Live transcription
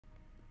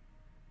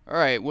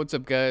Alright, what's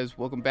up guys?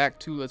 Welcome back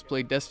to Let's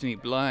Play Destiny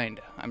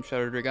Blind. I'm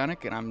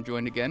ShadowDragonic and I'm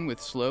joined again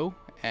with SLO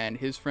and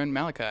his friend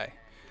Malicai.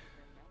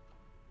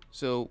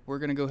 So we're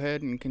gonna go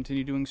ahead and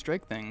continue doing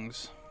strike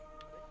things.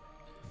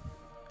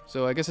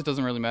 So I guess it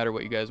doesn't really matter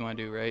what you guys want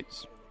to do, right?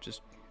 It's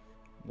just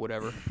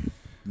whatever.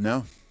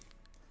 No.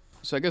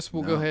 So I guess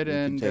we'll go ahead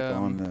and take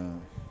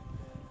on,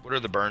 what are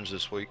the burns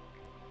this week?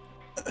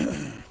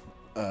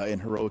 in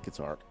heroic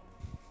it's arc.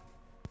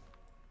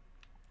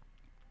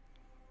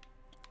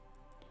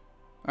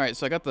 Alright,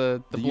 so I got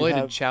the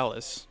bladed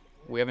chalice.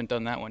 We haven't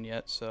done that one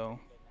yet, so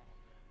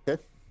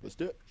Okay, let's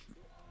do it.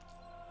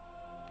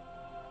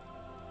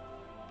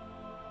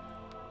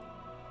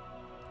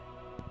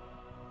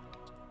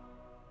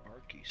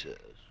 Ark, he says.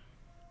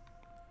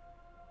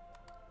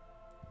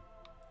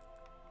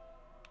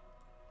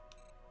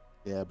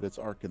 Yeah, but it's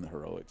arc in the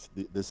heroics.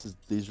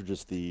 These are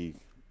just the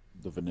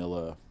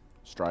vanilla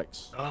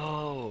strikes.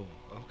 Oh,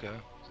 okay.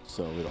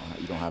 So you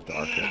don't have to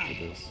arc up for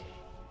this.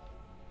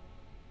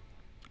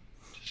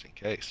 Just in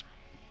case.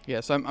 yeah,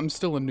 so I'm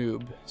still a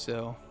noob,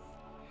 so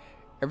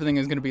everything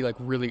is gonna be like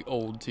really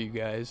old to you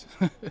guys.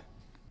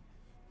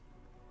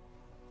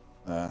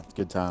 It's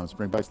good times.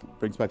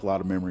 Brings back a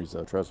lot of memories,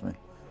 though. Trust me.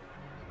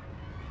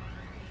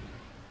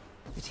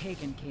 The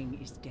Taken King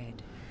is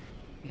dead,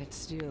 yet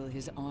still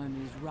his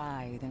armies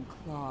writhe and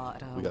claw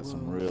at our We got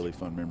some world. really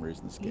fun memories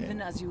in this game.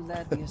 Even as you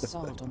led the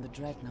assault on the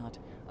Dreadnought,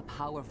 a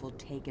powerful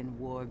Taken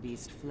war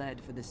beast fled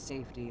for the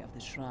safety of the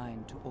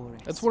shrine to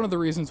Oryx. That's one of the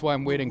reasons why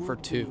I'm waiting for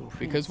 2,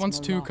 because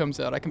once 2 comes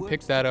out, I can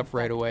pick that up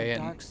right away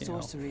and, you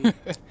know,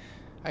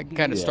 I can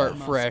kind of start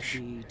fresh.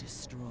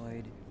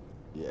 Destroyed.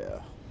 Yeah.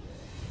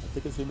 I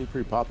think it's going to be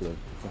pretty popular.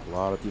 I think a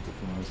lot of people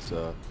from this,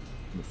 from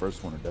the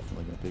first one are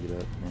definitely going to pick it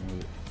up.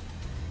 Alright.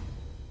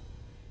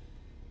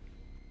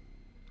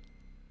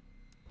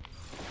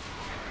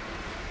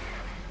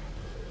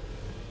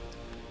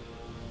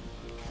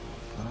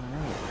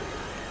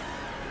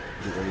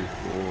 Get ready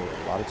for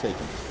a lot of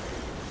taking.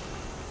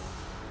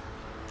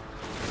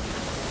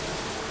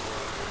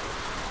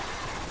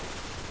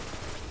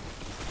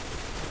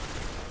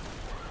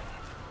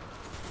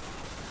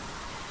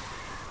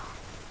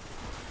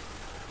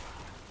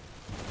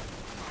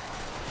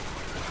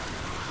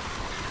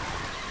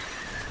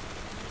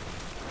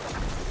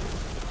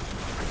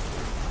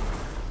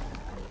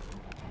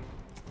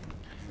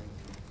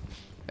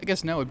 I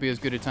guess now would be as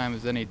good a time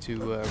as any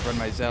to run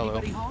my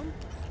SLO.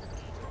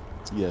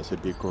 Yes,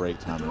 it'd be a great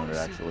time to run it,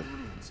 actually.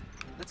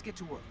 Let's get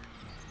to work.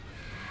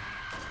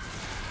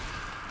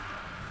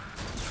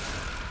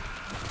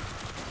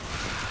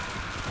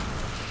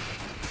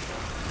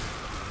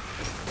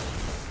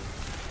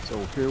 So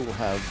here we'll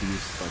have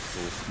these like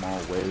little small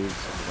waves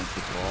of a bunch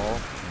of ball,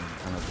 and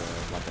kind of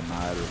like a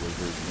knight or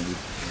lizard mini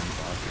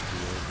boss, if you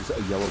will. There's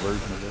a yellow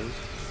version of those.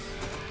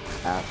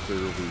 After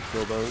we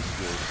kill those,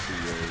 we'll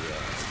see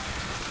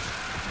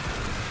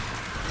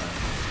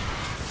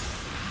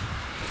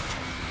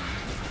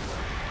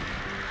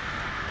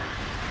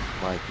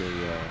like a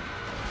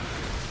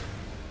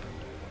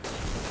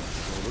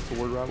what's the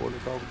word, Rob? What are they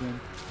called again?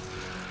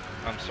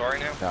 I'm sorry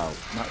now?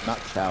 Not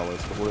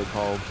chalice, but what are they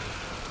called?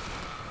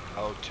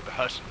 Oh,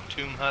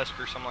 tomb husk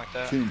or something like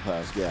that? Tomb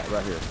husk, yeah,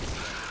 right here.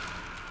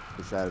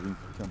 The Shadow, you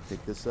come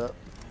pick this up,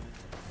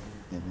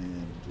 and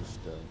then just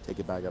take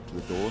it back up to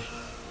the door.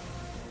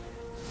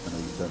 I know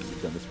you've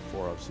done this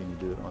before. I've seen you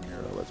do it on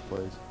your Let's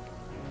Plays.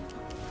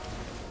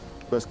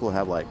 Basically, we'll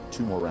have like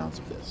 2 more rounds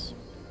of this.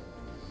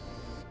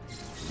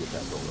 Get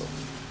that door open.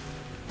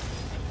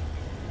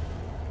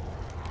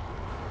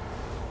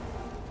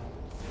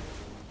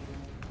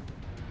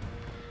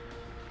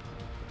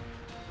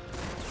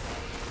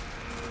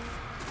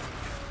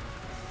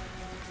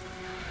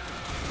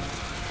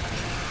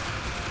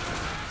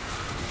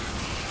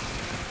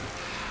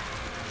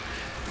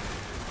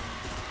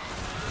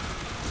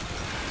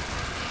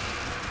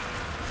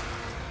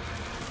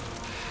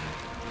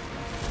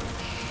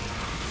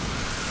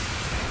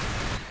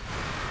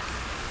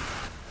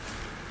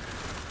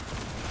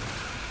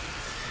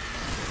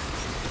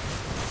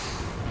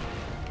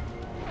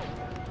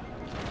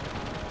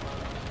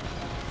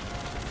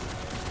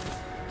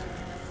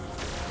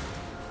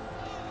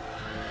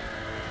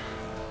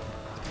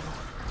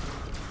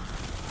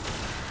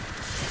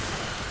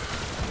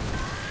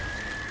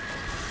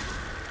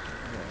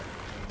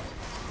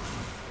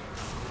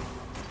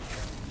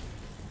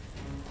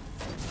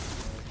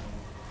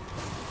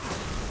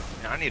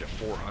 I need a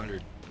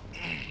 400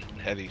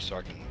 heavy so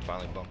I can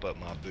finally bump up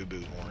my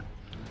boo-boo horn.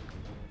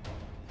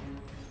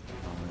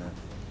 Oh, man.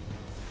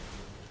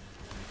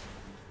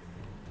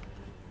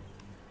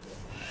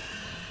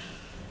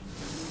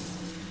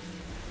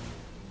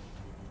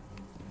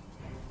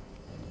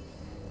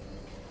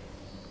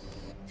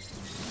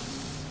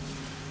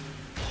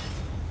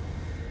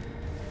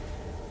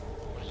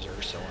 What is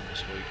there selling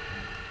this week?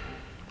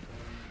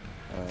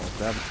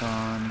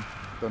 Babaton,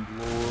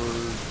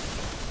 Thunderlord.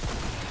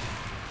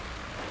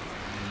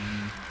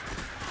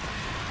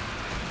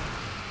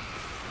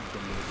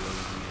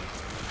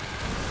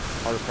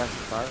 Harder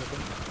Practice Fire, I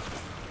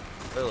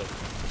think. Really?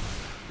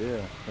 Yeah,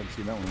 haven't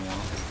seen that one in a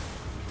while.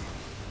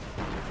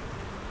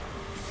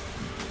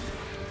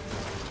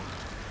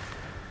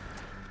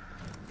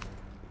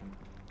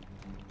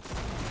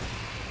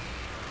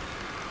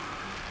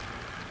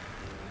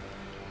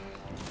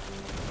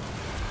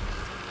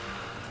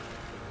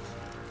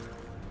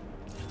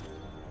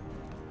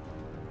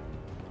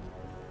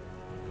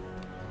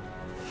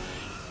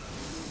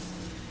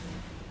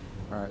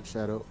 All right,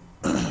 Shadow.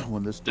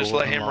 When this door Just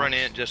let him unlocks, run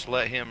in. Just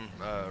let him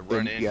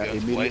run in. Yeah,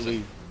 guns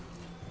blazing.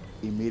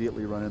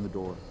 immediately run in the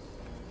door.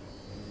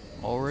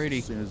 Alrighty.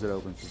 As soon as it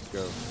opens, just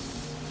go.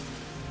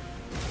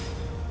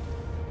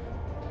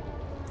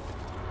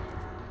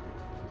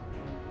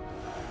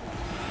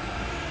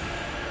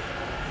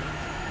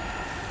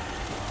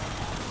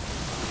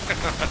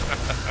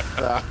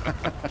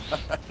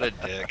 The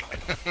dick.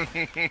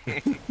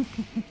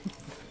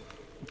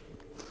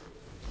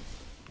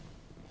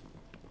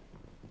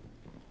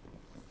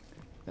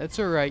 That's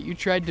alright. You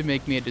tried to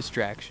make me a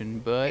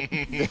distraction, but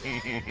It's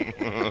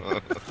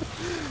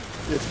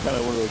kind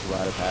of one of those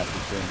rite of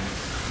passage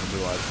things. When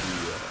you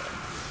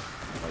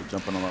like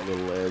jumping on that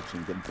little edge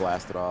and getting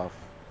blasted off.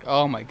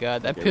 oh my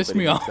god, that Like pissed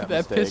me everybody off.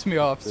 makes That pissed me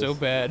mistake. off so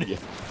bad. Yeah,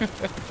 yeah.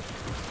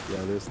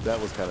 That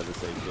was kind of the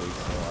same case.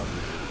 So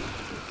obviously,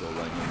 just go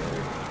running in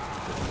there.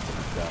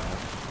 And die.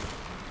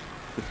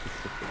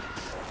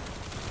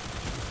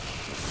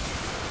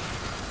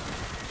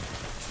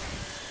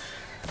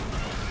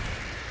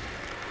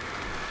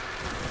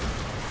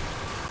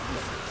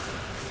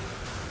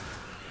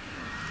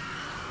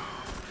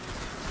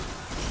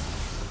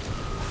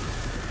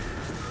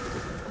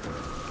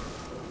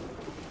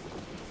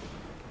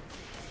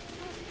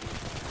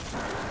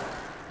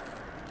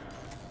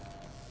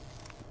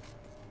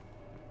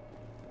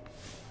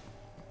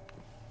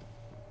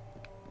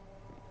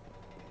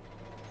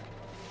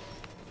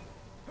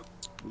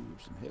 Ooh,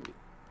 some heavy.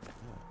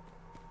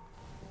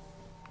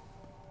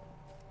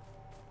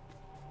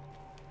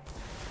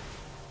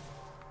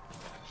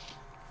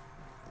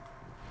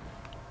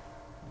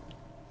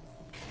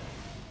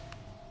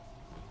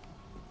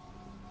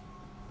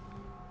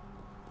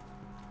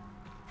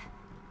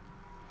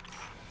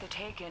 The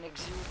Taken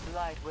exude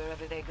blight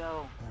wherever they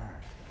go.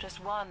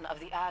 Just one of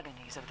the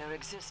agonies of their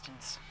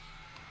existence.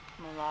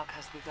 Malak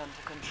has begun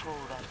to control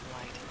that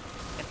blight,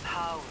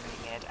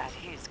 empowering it at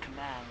his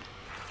command.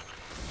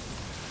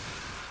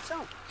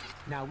 So,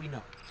 now we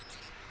know.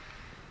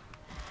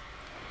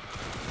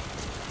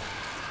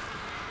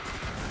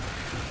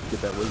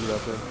 Get that wizard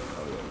up there.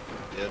 Oh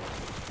yeah.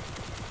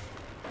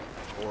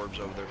 Did. Orbs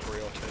over there for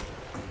y'all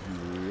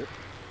too. Yep.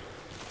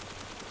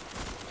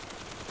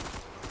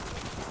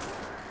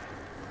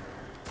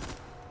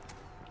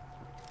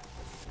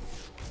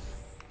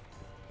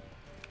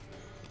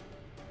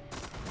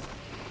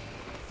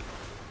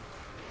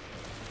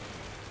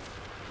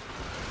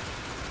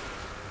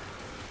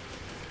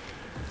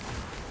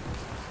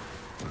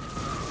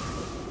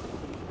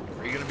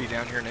 Are you gonna be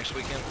down here next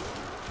weekend?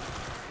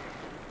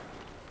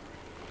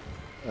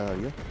 Yeah.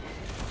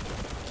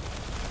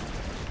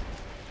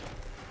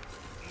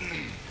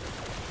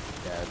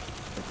 Yeah,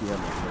 if you have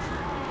any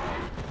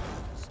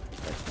questions,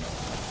 text me.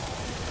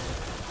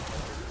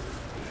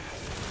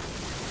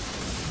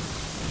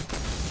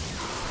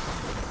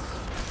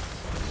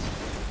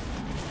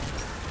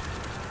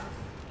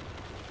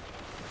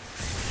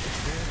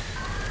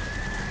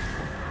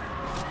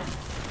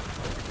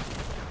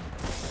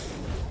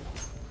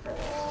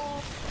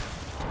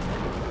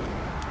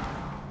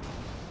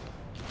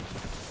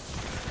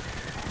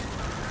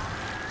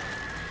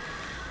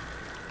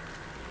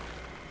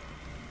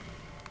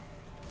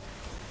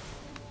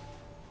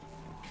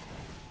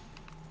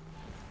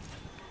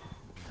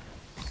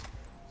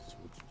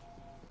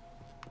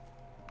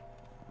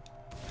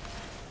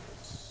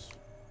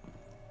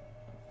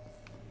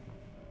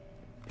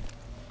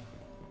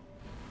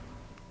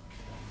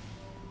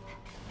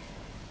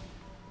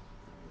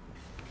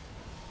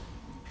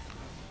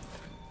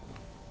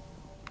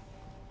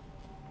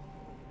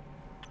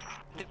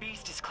 The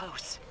beast is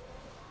close.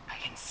 I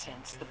can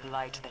sense the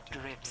blight that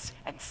drips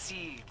and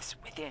seethes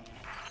within.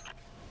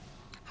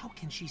 How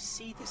can she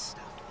see this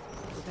stuff?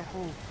 With that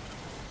whole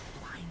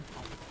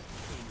blindfold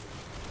thing.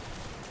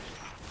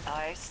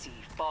 I see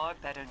far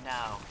better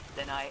now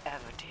than I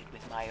ever did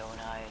with my own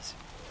eyes.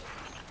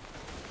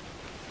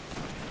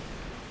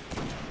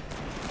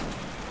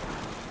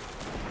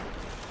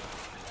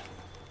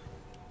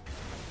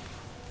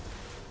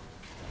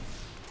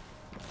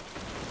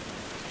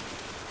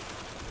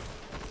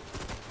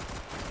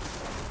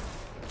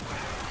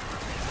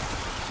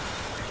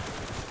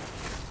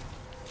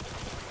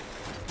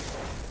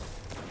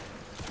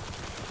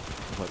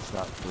 Watch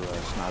out for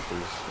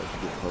snipers as you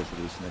get closer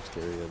to this next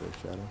area there,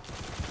 Shadow.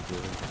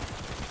 Good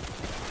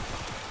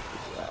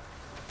job.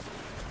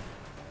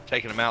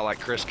 Taking him out like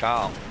Chris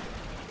Kyle.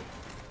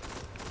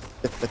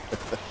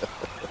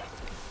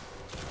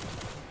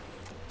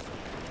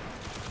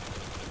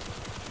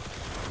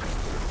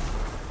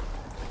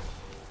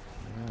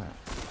 Alright.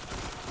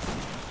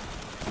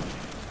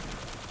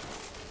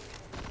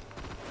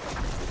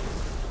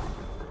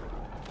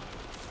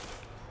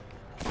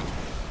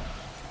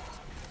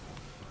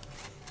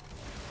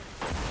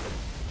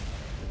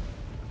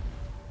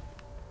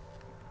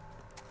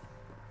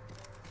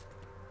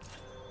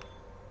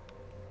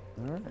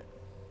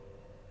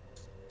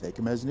 Take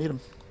them as you need them.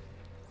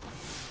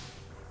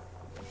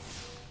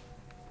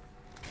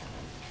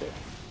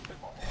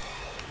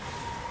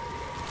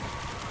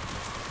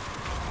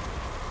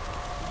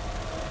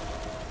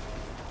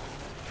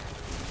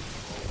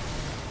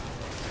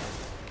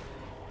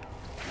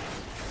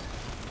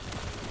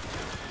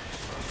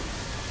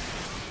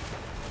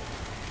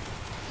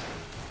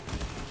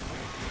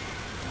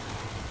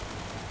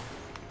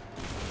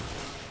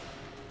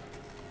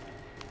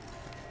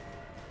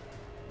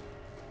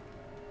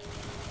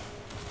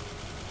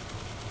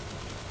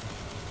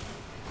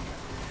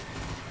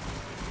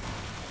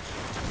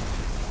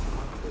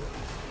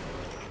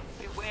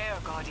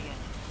 Guardian.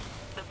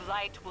 The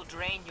blight will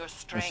drain your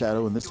strength.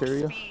 Shadow in this your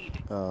area.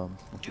 Speed. Once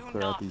you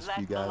clear out these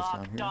few guys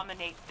down here,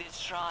 dominate this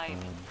shrine.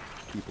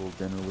 people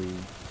generally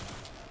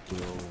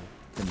will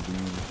convene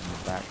in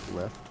the back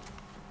left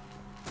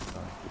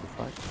for the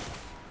fight.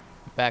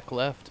 Back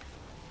left.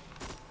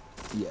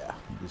 Yeah,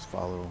 you just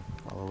follow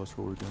us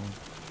where we're doing.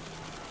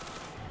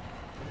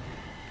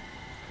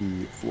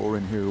 The floor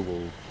in here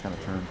will kind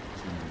of turn to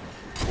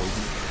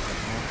poison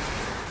right now.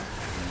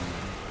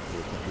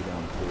 We'll can't be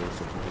down the floor,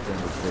 so people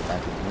generally stay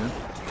back in here.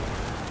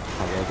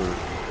 However,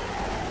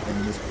 in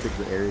this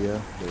particular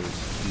area, there's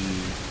few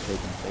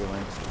taken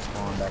phalanx that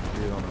spawn back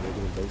here on a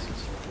regular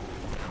basis.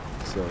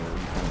 So you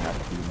kind of have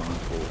to be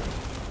mindful of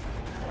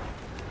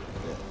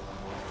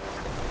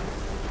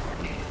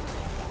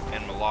it.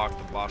 And Malak,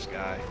 the boss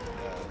guy,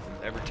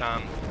 every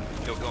time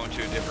he'll go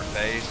into a different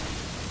phase.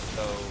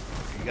 So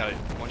you gotta,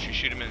 once you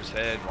shoot him in his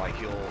head, like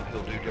he'll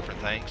do different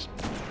things.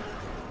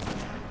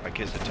 Like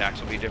his attacks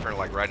will be different.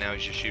 Like right now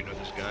he's just shooting with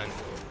his gun.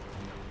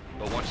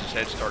 But once his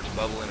head starts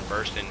bubbling and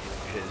bursting,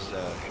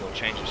 he'll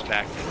change his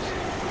tactics.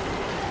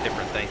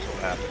 Different things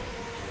will happen.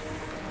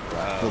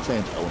 He'll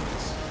change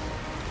elements.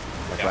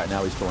 Like yeah. right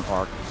now he's throwing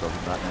arc, so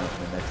right now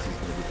the next he's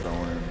going to be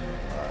throwing,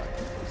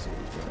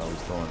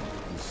 he's throwing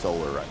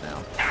solar right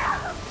now.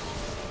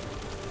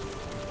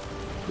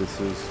 This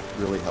is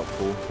really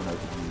helpful whenever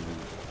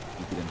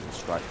you get into the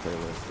strike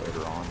playlist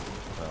later on,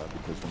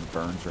 because when the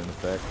burns are in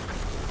effect,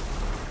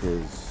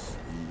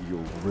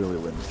 you'll really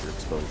limit your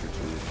exposure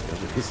to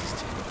whatever this is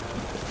doing.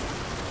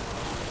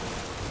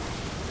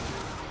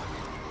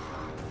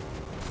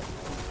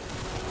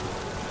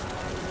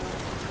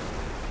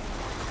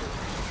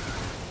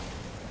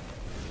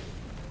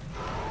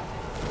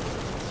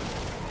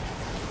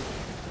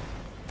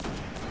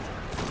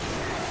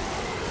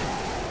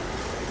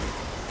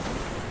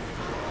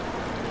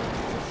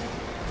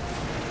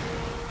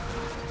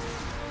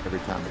 Every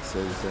time it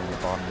says there in the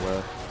bottom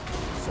left,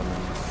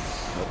 someone's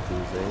up to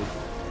his aid,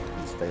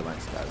 these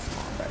phalanx guys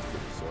spawn back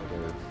here. So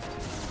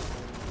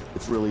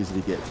it's real easy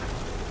to get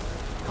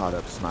caught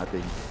up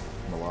sniping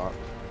them a lot,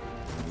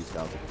 and these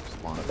guys will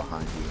spawn up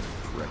behind you and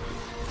correct you.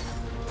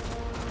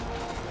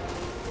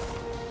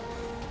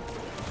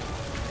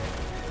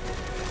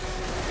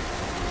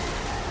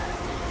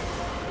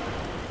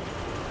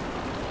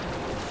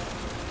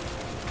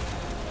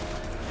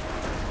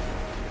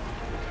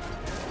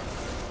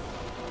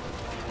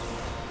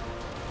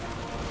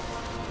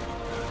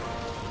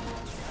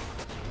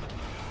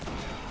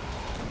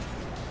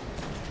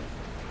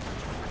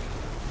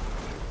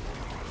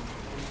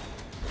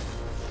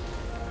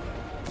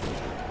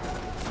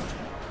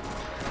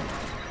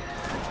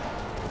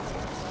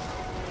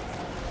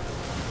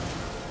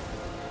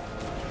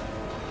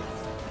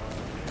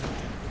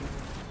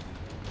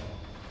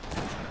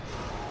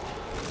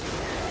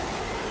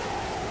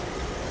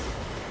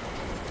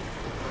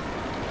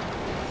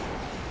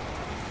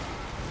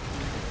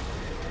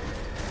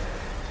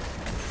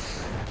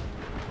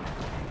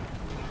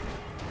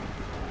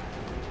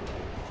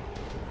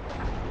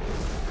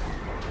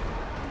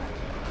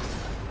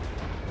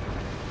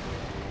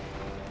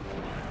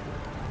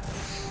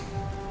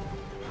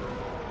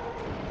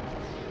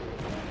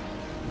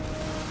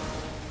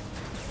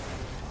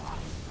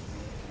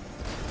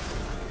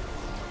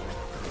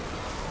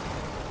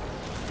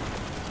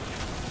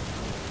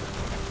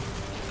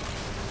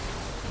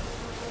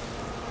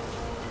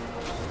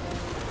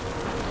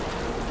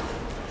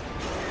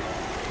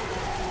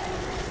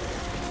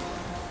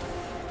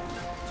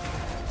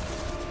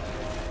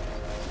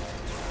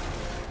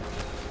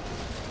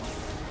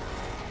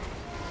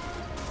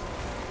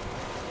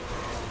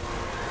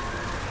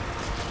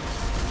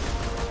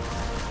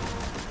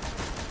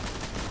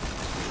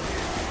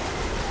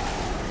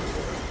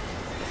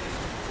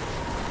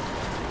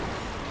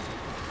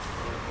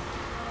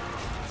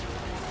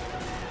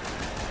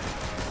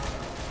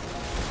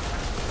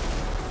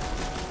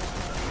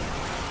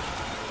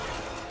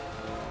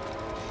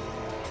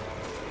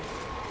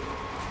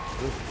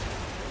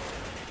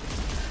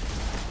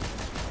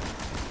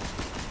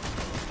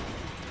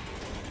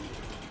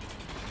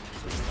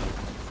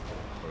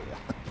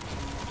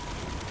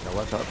 Now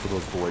watch out for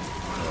those void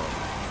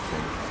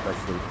things,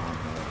 especially on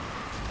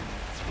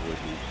void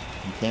week.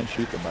 You can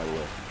shoot them, by the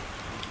way.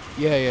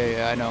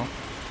 Yeah, I know.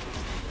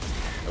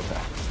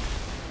 Okay.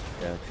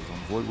 Yeah, because on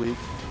void week,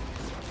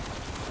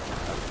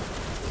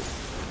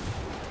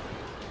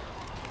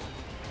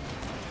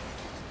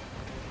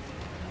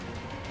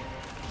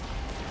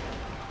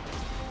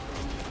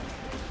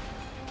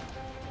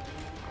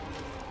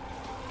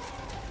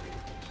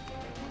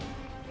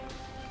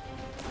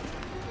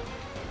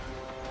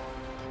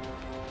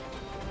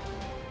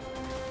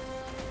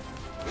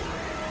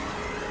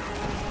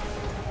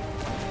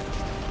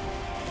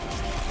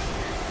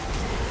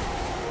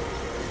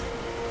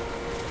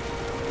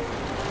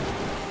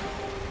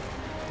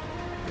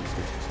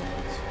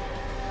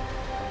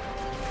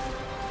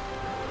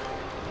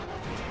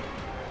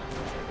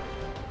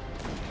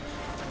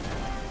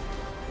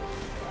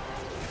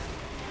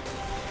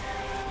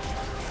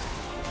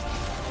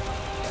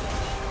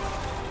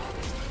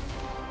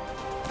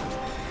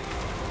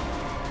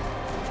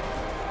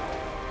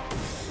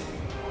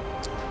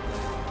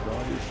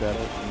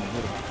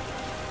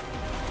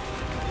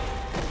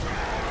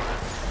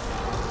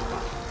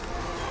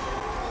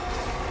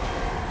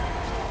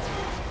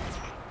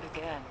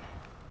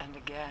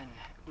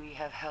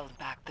 have held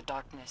back the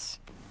darkness,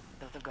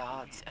 though the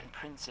gods and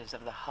princes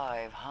of the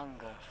Hive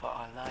hunger for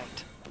our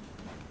light.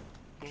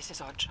 This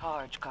is our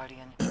charge,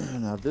 Guardian.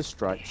 Now this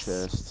strike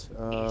This chest, is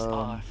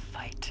our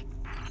fight.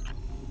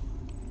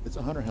 it's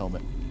a hunter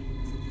helmet.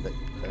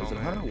 Is it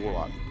a hunter or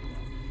warlock?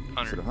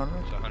 Hunter. Is it a hunter?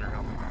 It's a hunter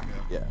helmet.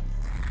 Yeah.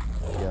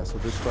 Yeah, so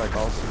this strike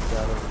also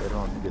shadow. Later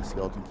on, you get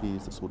skeleton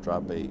keys. This will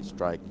drop a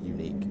strike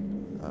unique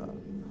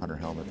hunter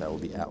helmet that will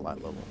be at light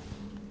level.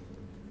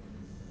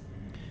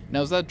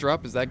 Now, is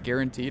that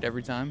guaranteed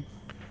every time?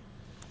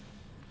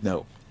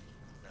 No,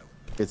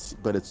 it's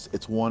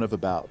one of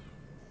about,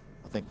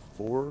 I think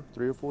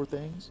 3 or 4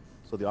 things.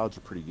 So the odds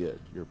are pretty good.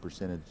 Your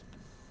percentage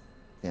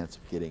chance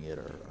of getting it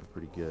are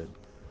pretty good.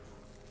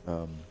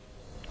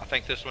 I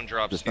think this one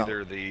drops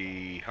either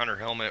the hunter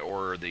helmet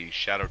or the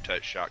shadow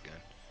touch shotgun.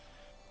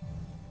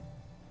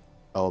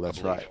 Oh,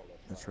 that's right.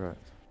 That's right.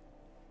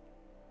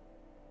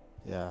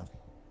 Yeah.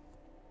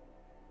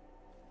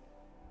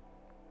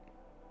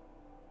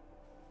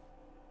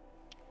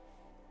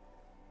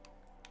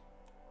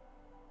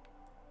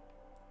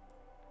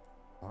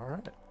 All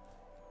right.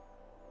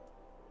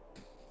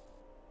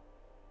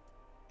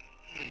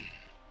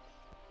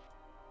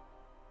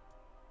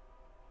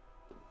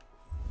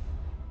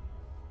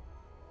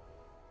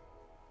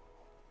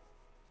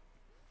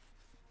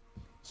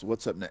 So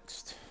what's up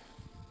next?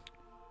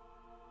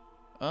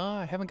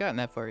 I haven't gotten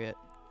that far yet.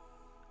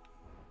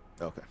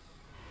 Okay.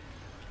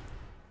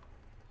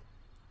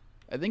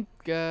 I think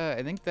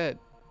that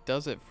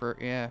does it for,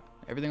 yeah,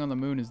 everything on the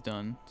moon is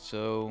done.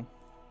 So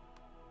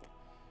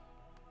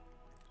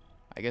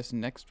I guess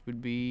next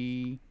would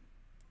be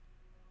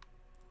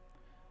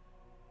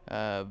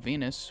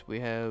Venus. We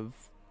have,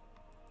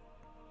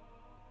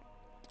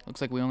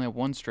 looks like we only have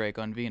 1 strike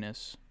on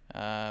Venus,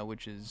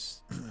 which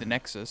is the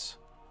Nexus.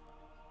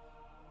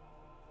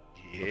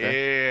 Yeah.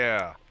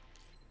 Okay.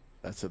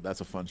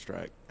 That's a fun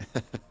strike.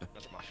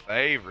 That's my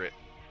favorite.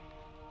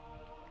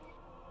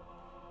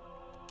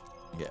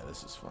 Yeah,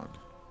 this is fun.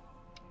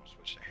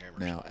 Switch to hammers.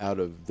 Now, out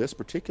of this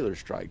particular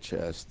strike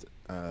chest,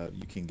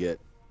 you can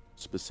get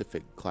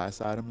specific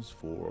class items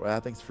for, well, I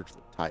think it's for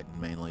Titan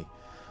mainly.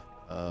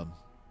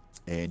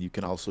 And you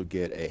can also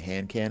get a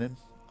hand cannon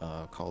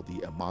called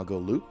the Imago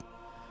Loop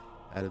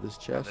out of this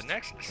chest. The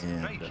Nexus?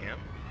 And, No, you can't.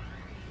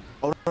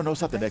 oh, no,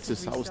 it's not the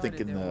Nexus. I was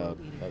thinking,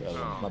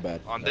 my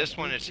bad. On this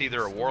one, it's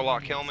either a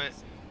Warlock helmet,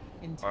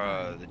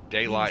 the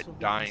Daylight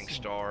Dying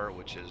Star,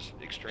 which is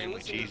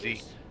extremely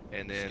cheesy,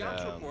 and then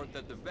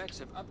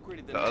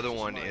the other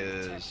one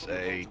is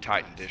a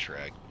Titan Dish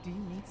Rag. Do you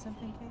need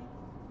something,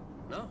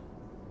 Kate? No.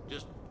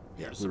 Just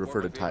Yeah, we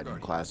refer to Titan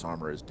class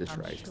armor as dish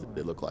rags. sure.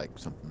 They look like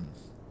something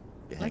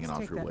hanging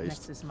off your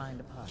waist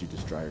that you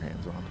just dry your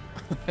hands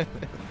on.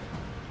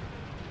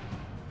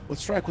 What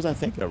strike was I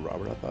thinking of,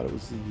 Robert? I thought it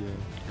was the...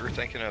 You were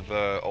thinking of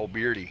Old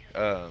Beardy.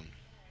 Yeah,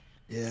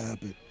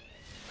 but...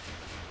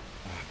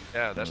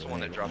 Yeah, that's the one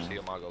that drops the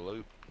Imago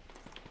Loop.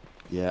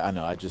 Yeah, I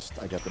know. I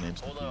got the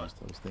names confused.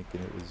 I was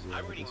thinking it was...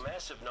 I'm reading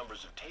massive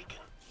numbers of Taken.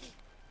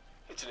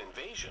 It's an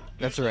invasion.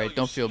 That's alright,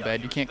 don't feel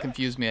bad. You can't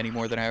confuse me any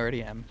more than I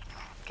already am.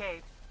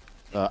 Kate,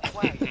 Uh,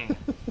 why are you here?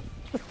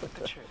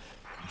 The truth.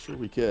 I'm sure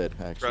we could,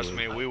 actually. Trust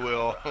me, we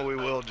will. We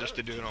will, just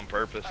to do it on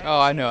purpose. Oh,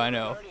 I know.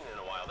 Guardian in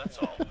a while, that's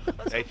all.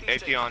 Let's get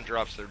these Atheon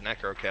drops their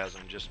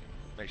Necrochasm. Just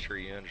make sure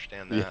you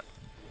understand that.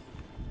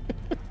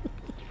 Yeah.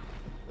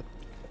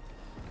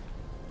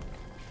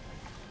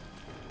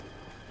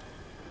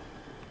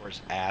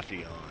 Where's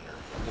Atheon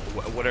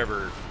or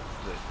whatever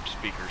the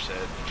speaker said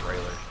in the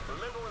trailer.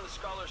 Remember when the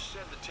scholars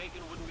said the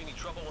Taken wouldn't be any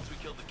trouble once we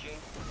killed the king?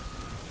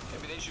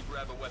 Maybe they should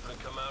grab a weapon and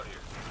come out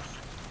here.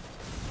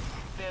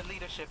 Their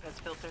leadership has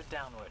filtered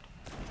downward.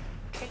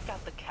 Take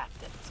out the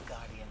captains,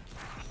 Guardian.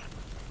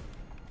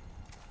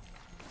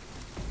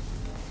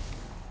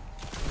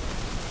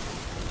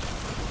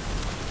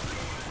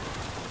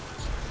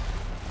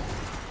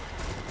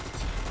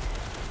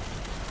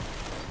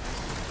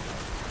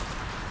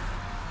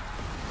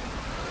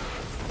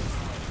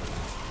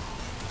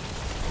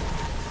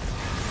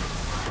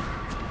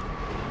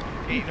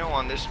 You know,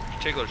 on this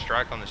particular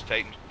strike, on this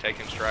Taken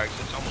strikes,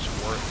 it's almost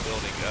worth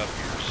building up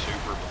your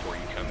super before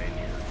you come in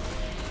here.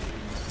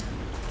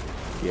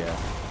 Yeah.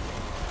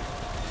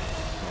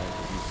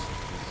 He's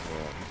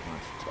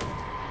nice.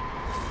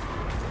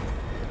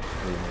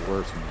 Even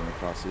worse when you run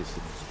across this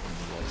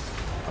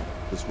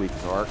this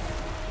week's arc.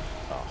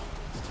 Oh,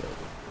 it's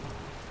terrible.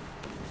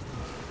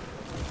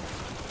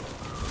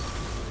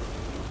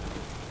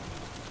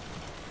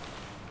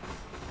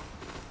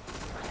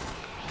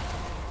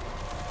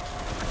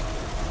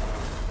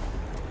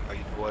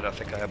 What? I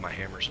think I have my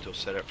hammer still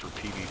set up for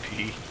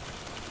PvP.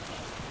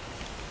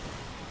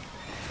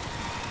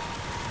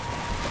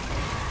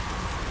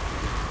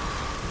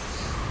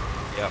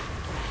 Yep.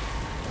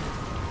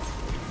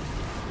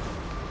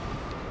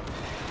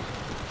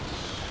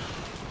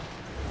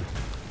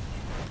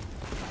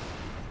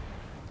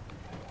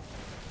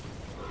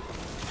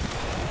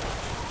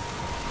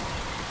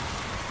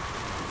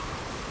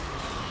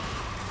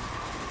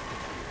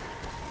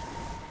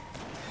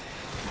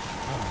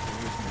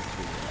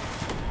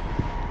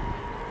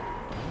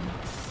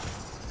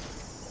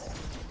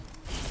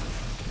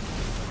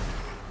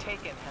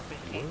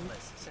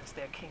 painless since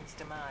their king's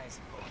demise.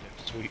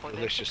 Sweet, For them to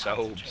delicious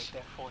concentrate orbs.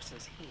 their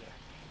forces here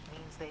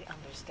means they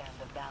understand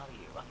the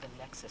value of the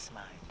Nexus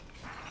Mind.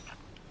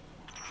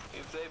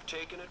 If they've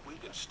taken it, we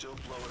can still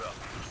blow it up.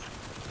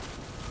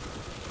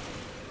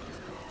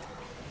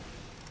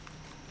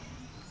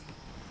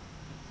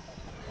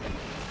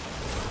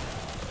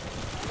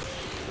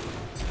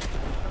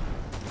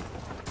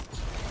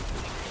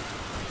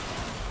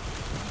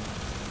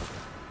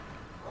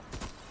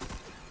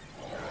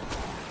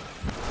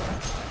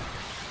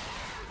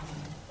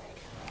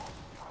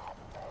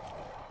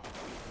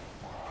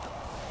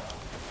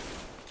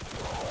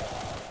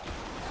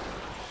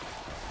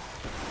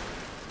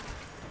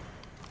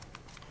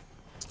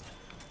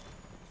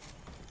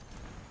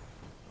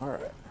 All right,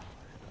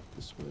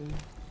 this way.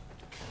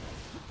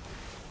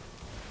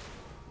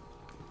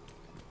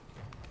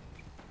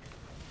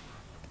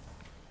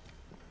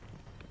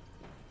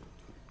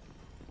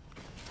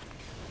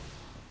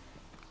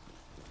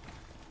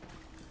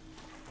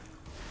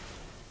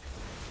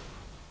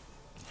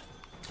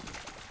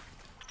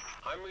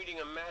 I'm reading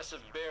a massive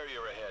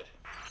barrier ahead.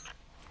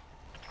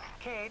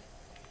 Cade,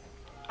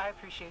 I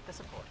appreciate the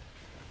support,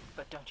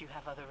 but don't you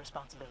have other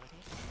responsibilities?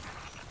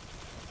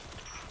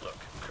 Look,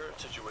 current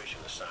situation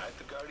aside,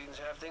 the Guardians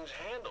have things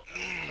handled.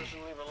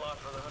 Doesn't leave a lot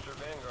for the Hunter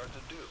Vanguard to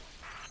do.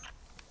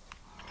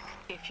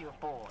 If you're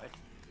bored,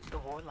 the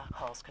Warlock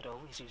Halls could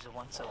always use a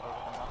once-over with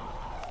a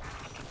model.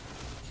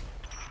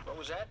 What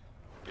was that?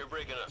 You're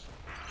breaking up.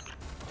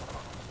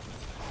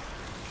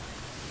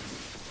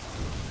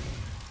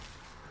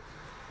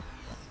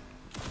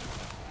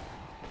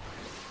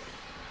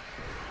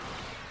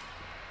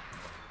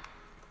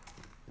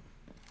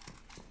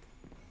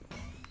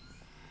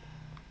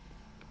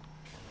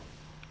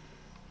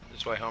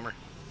 This way, Homer.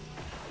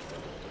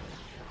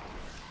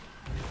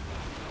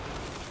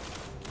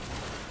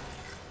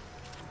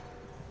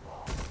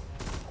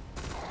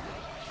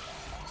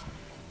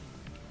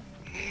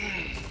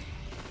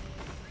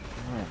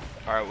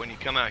 Alright, when you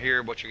come out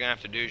here, what you're going to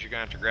have to do is you're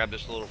going to have to grab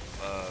this little,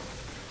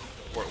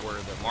 where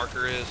the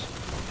marker is.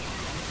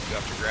 You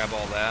have to grab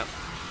all that.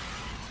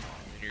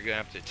 And you're going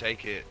to have to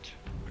take it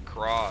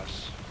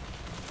across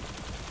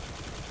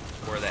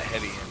where that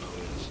heavy ammo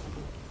is.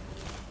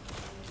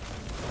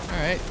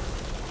 Alright.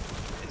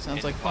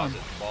 Sounds like fun.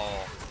 Deposit the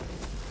ball.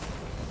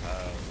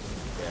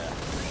 Yeah.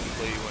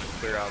 Usually you want to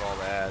clear out all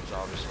the ads,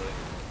 obviously.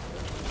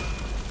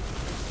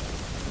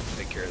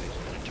 Take care of these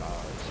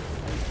minotaurs.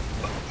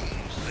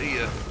 See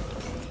ya.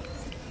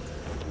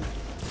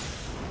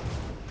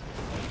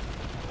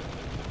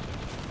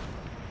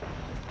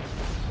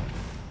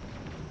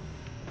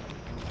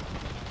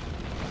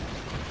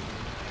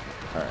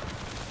 Alright.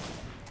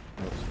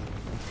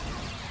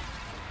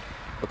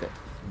 Okay,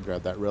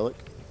 grab that relic.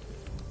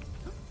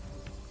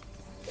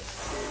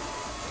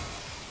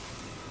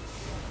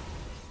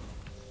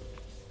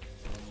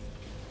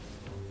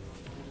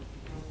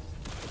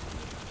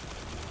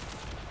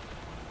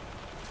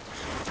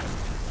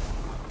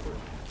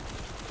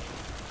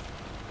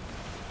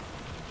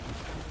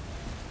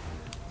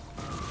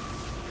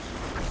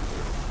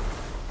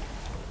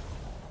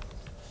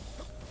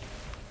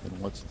 And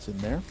once it's in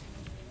there,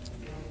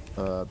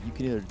 you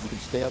can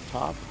stay up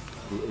top.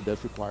 It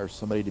does require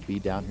somebody to be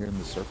down here in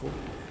the circle.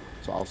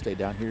 So I'll stay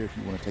down here if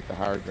you want to take the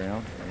higher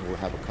ground, and we'll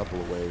have a couple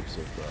of waves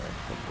of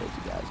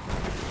crazy guys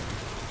coming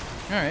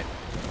through. Alright.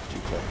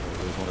 Too tough.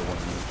 There's only one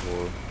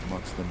minotaur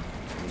amongst them.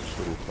 We're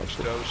sure we'll clutch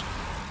it. Toast.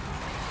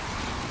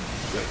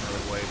 Got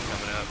another wave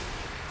coming up.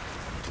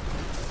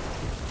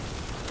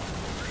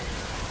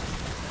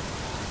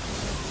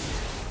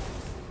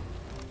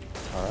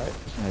 Alright,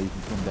 now you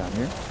can come down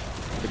here.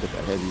 Pick up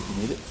that heavy if you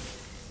need it.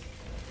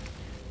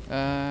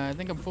 I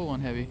think I'm full on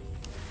heavy.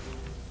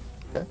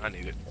 Okay. I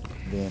need it.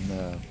 Then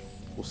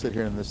we'll sit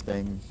here in this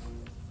thing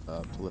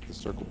to let the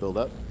circle build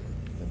up.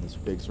 Then this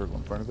big circle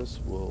in front of us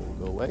will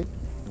go away.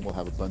 And we'll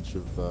have a bunch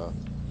of little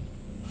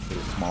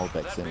small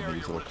Vex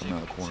enemies that will come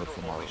around the corner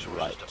from our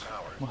right.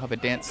 We'll have a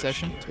dance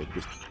session. So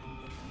just,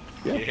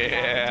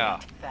 Yeah.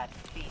 That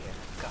fear,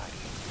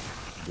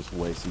 Guardian. just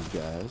waste these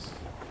guys.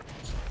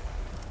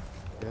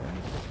 Okay.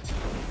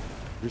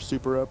 You're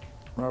super up,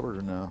 Robert,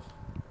 or no?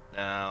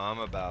 No, I'm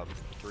about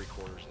 3/4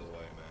 of the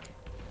way,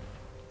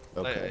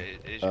 man. Okay.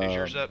 Is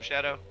yours up,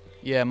 Shadow?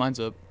 Yeah, mine's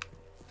up.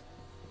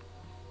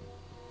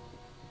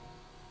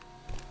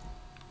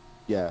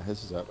 Yeah,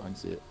 his is up. I can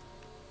see it.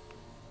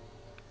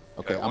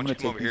 Okay, why I'm don't gonna you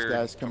come take over these here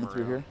guys and come coming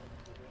through around? here.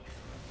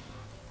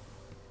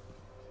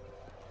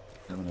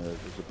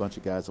 There's a bunch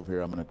of guys over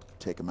here. I'm gonna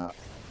take them out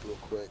real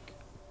quick.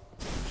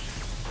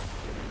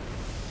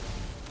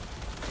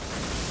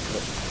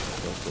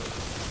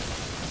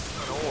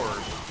 An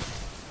orb.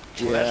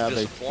 Yeah, That's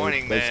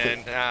disappointing, they man.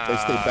 They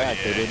stayed back.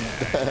 Yeah. They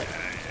didn't.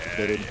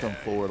 They didn't come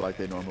forward like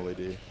they normally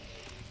do.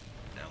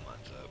 Now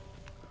mine's up.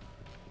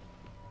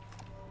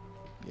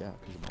 Yeah,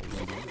 because of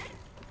my lead.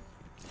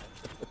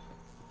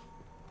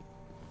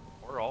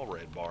 We're all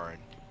red barring.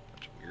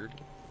 That's weird.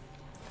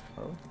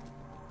 Are we?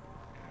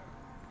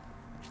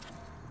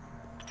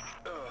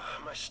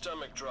 My My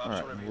stomach drops All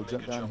right, whenever you we'll make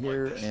jump a down jump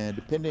here, like this. and I don't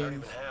depending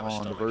even have a on the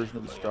stomach. version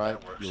of the Funny how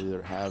that strike, works. you'll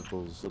either have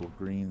those little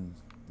green,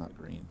 not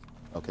green.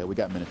 Okay, we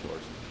got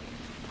minotaurs.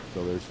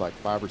 So there's like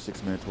 5 or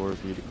 6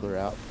 minotaurs we need to clear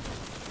out.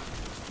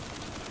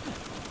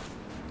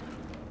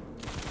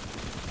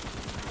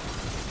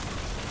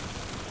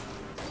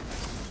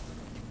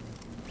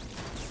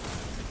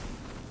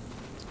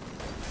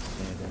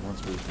 And then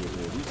once we get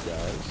rid of these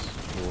guys,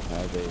 we'll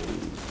have a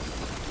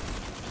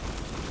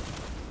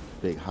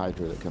big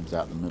hydra that comes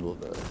out in the middle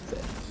of the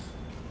fence.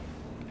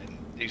 And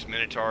these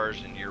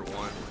minotaurs in year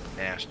 1,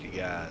 nasty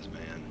guys,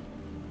 man.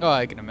 Oh,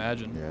 I can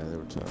imagine. Yeah, they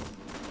were tough.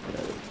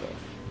 Yeah, they were tough.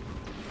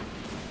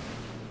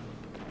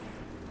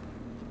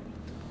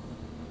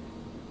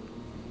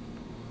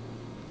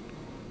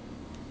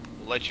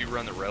 We'll let you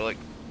run the relic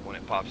when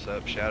it pops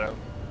up, Shadow.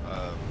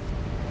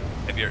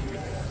 Have you?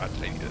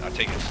 I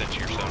take it since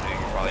you're so new,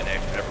 you probably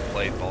never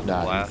played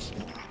Borderlands.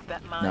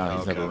 No,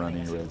 he's never run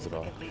any raids at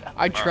all.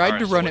 I tried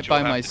to so run what it by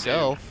you'll have to do-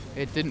 myself.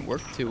 It didn't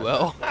work too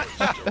well. Aren't you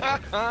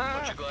glad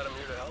I'm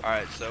here to help?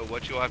 Alright, so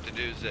what you'll have to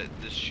do is that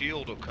this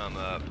shield will come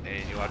up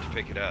and you'll have to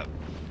pick it up.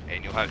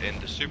 And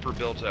the super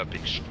builds up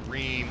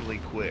extremely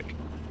quick.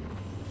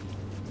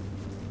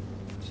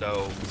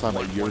 So It's talking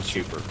about your once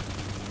you- super.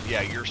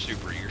 Yeah, your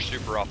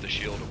super off the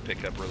shield will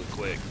pick up really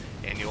quick.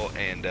 And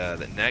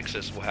the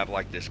Nexus will have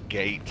like this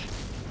gate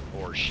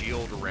or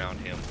shield around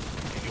him,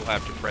 and you'll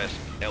have to press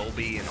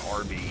LB and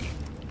RB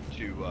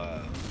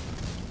to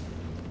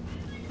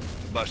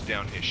bust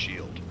down his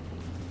shield.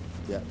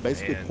 Yeah,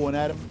 basically And- point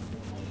at him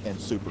and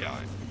super, Yeah.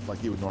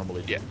 like you would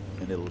normally do. Yeah.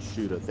 And it'll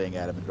shoot a thing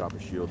at him and drop a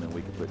shield, and then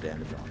we can put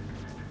damage on him.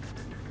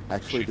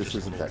 Actually, Shoot this just a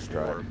isn't little that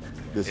strike. orb.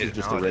 This is It-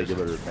 just no, a it isn't.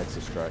 regular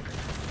Nexus strike.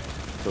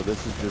 So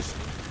this is just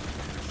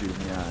shooting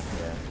the eye,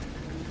 yeah.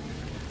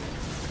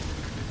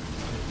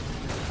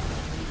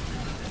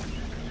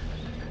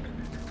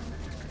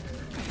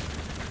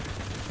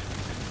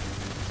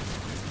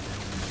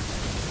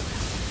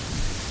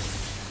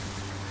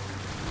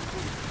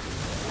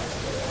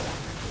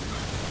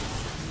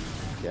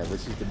 Yeah,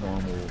 this is the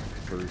normal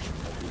version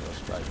of the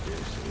strike here,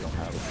 so we don't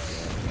have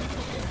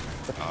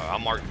it.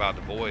 I'm marked by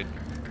the void.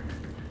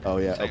 Oh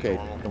yeah, Same okay.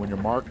 normal. And when you're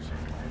marked,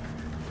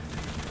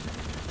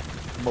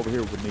 come over here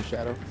with me,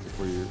 Shadow,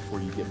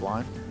 where you get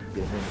blind.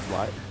 Get a ring of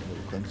light, and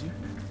it'll cleanse you.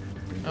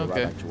 And you go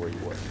Okay. right back to where you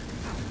were.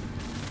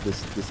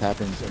 This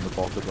happens in the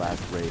Vault of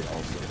Blast raid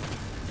also.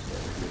 So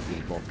if you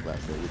do the Vault of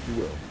Blast raid, which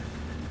you will.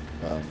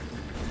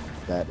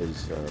 That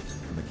is the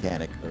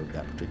mechanic of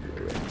that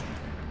particular raid.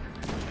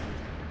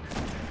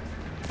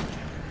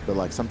 But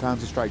like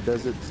sometimes the strike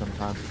does it,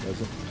 sometimes it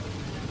doesn't.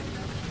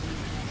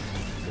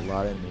 There's a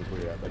lot of enemies.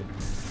 Where you at, buddy?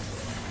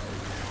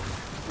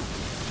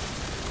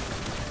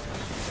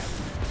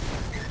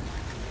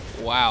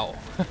 Wow.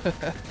 Alright,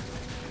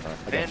 I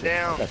got Man you.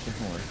 down. I got you.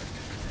 Don't worry.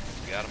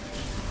 Got him.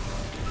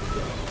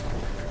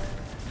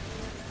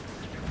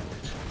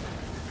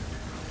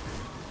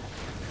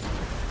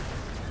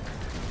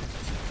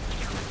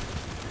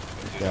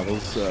 Yeah,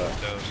 those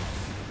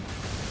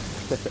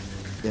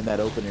in that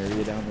open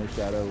area down there,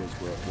 Shadow, is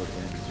where the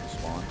enemies will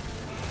spawn.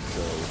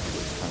 So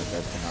it's kind of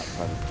best to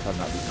try to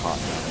not be caught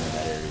down in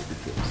that area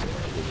because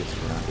they get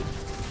surrounded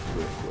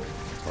real quick.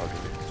 It's hard to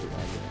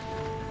survive there.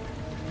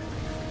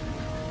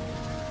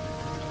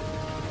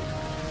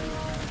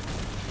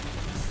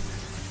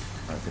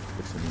 Alright,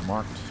 it's gonna be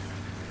marked.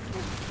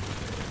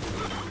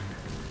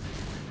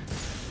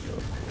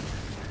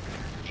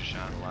 Just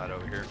shine a light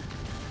over here.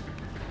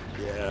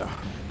 Yeah.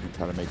 I'm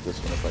trying to make this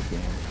one if I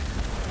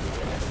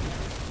can.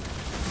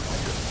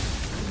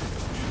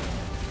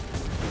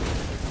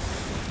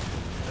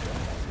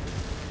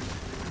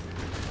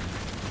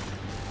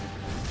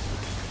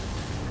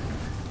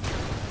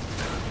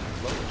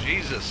 Oh,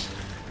 Jesus.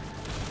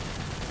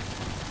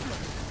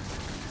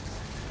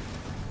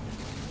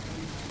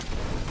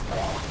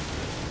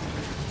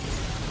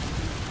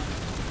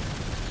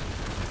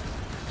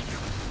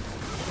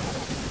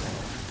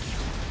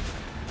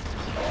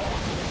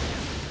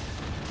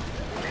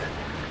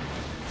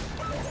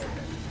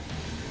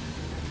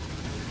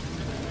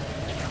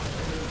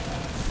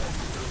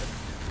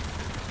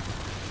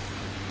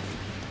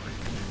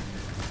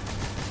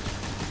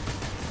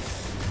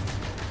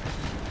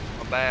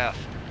 A bath.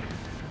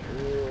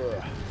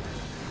 Ugh.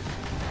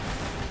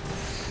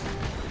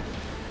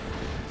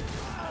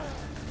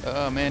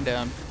 Oh, man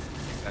down.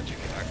 Got you,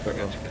 I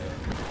got you.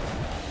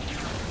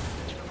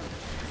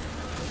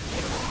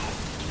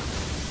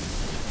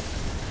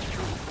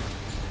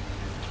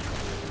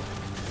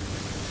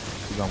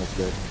 He's almost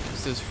dead.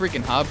 It's those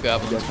freaking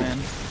hobgoblins, Gotcha. man.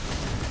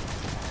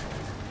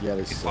 Yeah,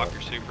 You this can pop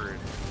your super and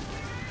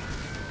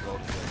roll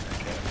to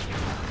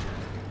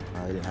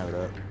I didn't have it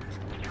up.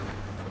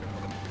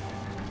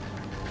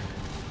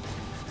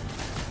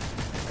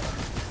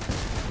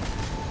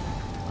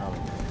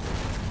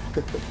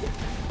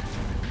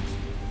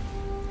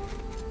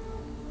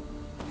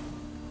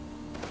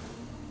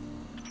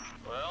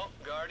 Well,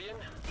 Guardian,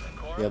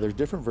 Yeah, there's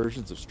different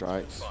versions of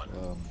strikes.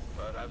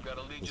 but I've got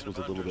a legion This was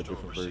of a little bit hunters to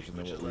different oversee, version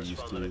than which what is we're less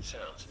used fun than to. it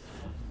sounds.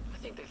 I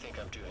think they think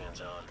I'm too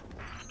hands-on.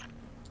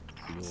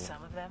 you'll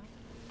Some of them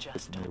get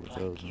just familiar don't with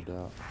those, like no you.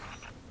 doubt.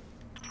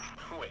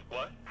 Wait,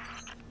 what?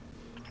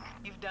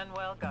 You've done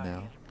well, And Guardian.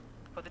 now,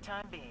 For the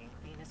time being,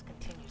 Venus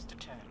continues to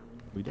turn,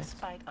 we dance.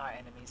 despite our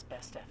enemy's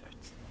best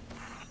efforts.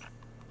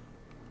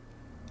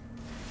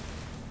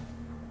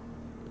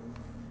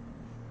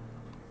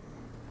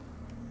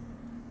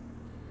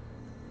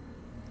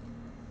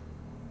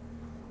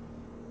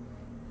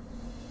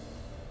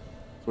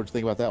 So what'd you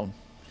think about that one?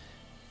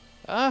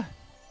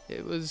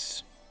 It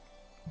was,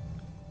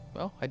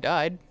 well, I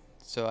died,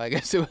 so I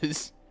guess it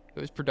was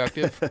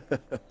productive.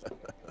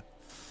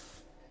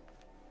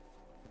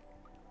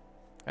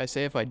 I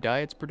say if I die,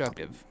 it's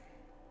productive.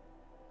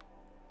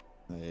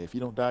 Hey, if you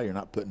don't die, you're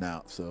not putting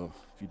out. So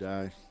if you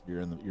die,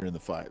 you're in the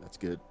fight. That's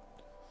good.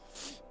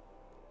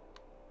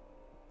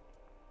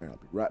 All right, I'll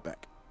be right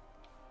back.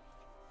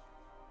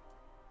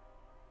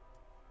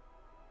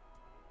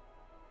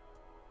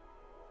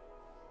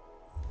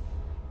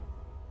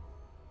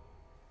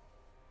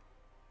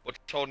 What's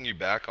holding you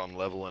back on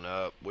leveling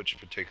up? Which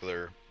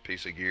particular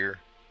piece of gear?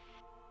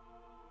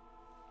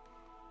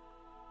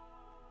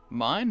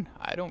 Mine?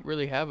 I don't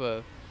really have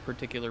a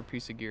particular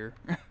piece of gear.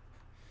 Okay.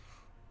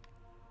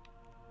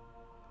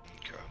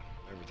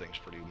 Everything's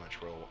pretty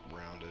much well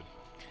rounded.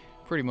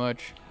 Pretty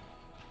much.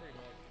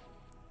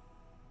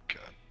 Okay.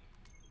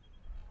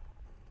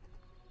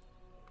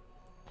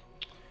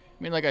 I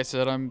mean, like I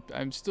said,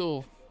 I'm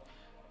still,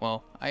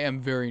 well, I am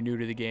very new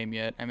to the game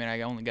yet. I mean,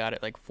 I only got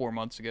it like 4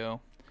 months ago,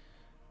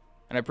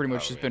 and I pretty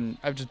much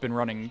I've just been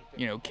running,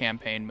 you know,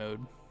 campaign mode.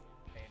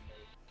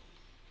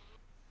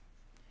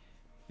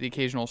 The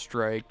occasional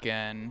strike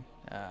and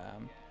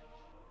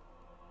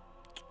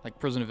like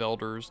Prison of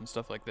Elders and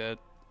stuff like that.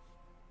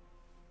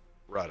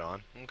 Right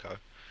on. Okay.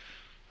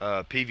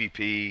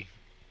 PvP,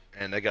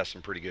 and they got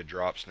some pretty good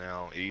drops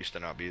now. It used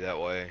to not be that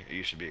way. It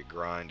used to be a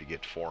grind to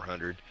get to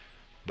 400,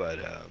 but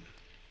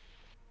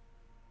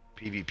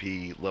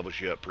PvP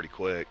levels you up pretty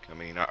quick. I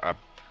mean,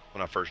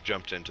 when I first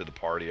jumped into the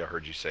party, I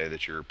heard you say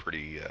that you're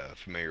pretty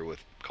familiar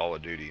with Call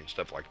of Duty and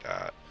stuff like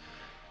that,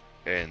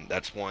 and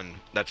that's one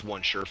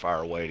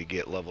surefire way to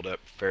get leveled up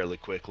fairly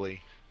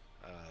quickly.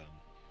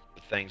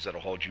 The things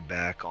that'll hold you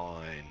back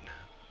on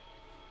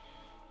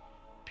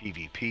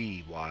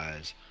PvP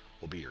wise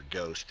will be your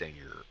ghost and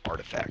your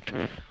artifact.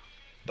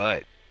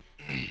 But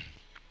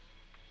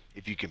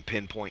if you can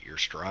pinpoint your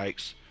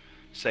strikes,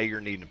 say you're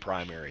needing a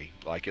primary,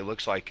 like it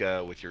looks like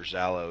with your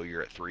SLO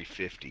you're at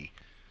 350,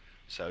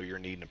 so you're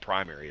needing a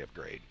primary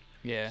upgrade.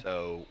 Yeah.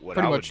 So what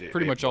Pretty I would much, do,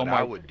 pretty much what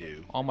I would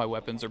do. all my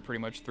weapons are pretty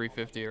much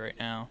 350 right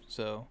now.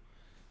 So.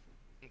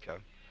 Okay.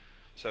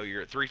 So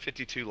you're at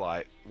 352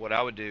 light. What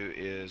I would do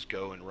is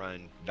go and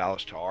run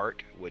Valis to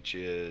Arc, which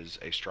is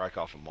a strike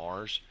off of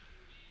Mars.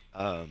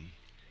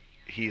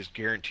 He is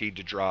guaranteed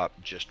to drop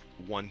just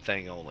one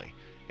thing only,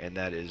 and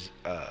that is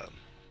the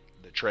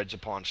Treads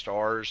Upon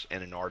Stars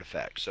and an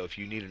artifact. So if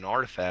you need an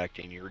artifact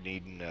and you're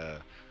needing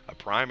a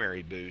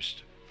primary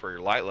boost for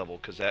your light level,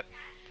 because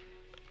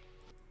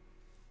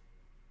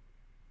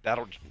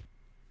that'll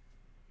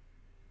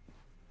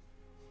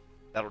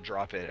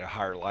drop it at a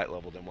higher light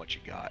level than what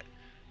you got.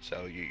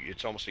 So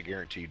it's almost a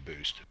guaranteed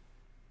boost.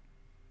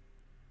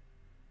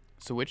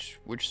 So which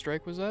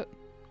strike was that?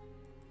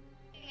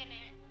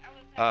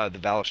 The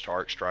Valis to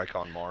Arc strike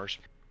on Mars.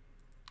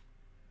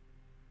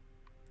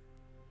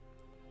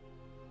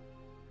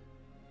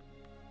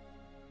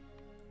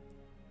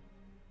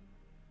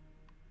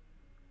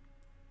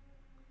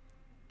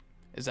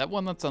 Is that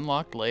one that's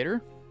unlocked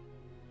later?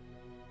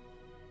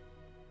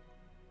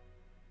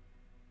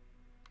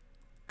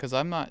 Because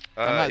I'm not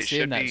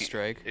seeing that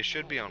strike. It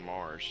should be on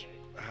Mars.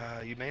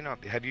 You may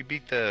not be. Have you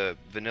beat the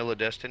Vanilla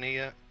Destiny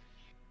yet?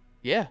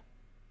 Yeah.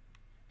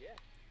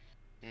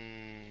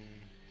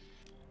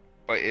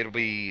 But it'll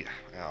be.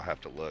 I'll have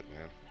to look,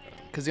 man.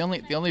 Because the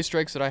only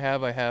strikes that I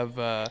have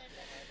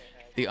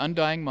the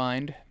Undying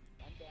Mind.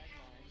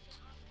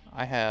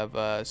 I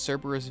have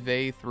Cerberus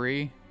Vey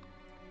 3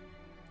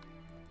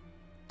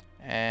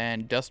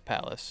 and Dust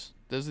Palace.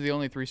 Those are the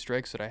only 3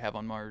 strikes that I have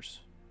on Mars.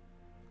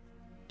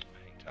 Hang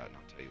tight and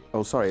I'll tell you what.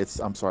 Oh, sorry.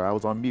 I'm sorry. I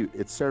was on mute.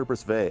 It's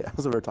Cerberus Vey. I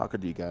was over talking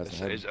to you guys.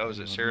 Is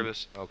it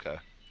Cerebus? Okay.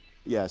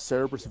 Yeah,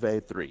 Cerberus Vey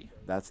 3.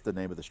 That's the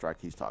name of the strike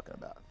he's talking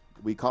about.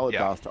 We call it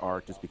Valis to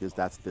Arc just because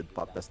that's the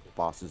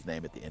boss's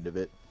name at the end of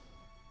it.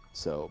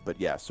 So, but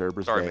yeah,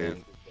 Cerberus Vey.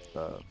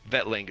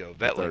 Vet lingo.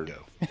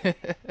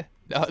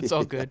 No, it's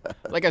all good.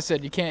 Like I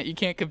said, you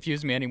can't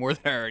confuse me any more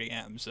than I already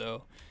am.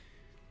 So.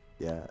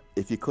 Yeah,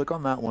 if you click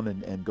on that one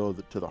and go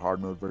to the hard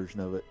mode version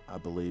of it, I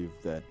believe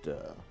that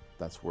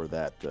that's where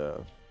that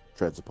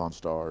Treads Upon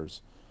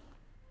Stars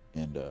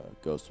and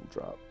Ghost will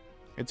drop.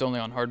 It's only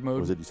on hard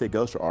mode. Was it you say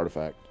Ghost or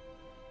Artifact?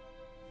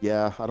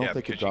 Yeah, I don't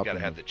think it dropped. You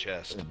gotta have the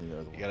chest.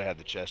 You gotta have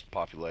the chest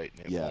populate,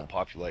 and it won't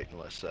populate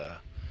unless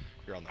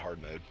you're on the hard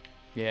mode.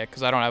 Yeah,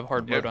 because I don't have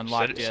hard mode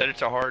unlocked yet. Set it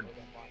to hard.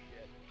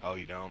 Oh,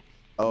 you don't?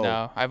 Oh,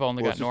 no, I've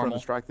only got normal. Run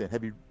the strike then.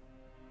 Have you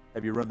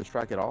run the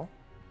strike at all?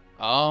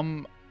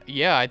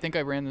 Yeah, I think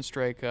I ran the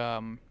strike.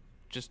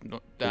 Just. Is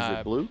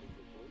it blue?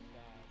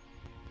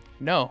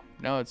 No,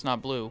 it's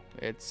not blue.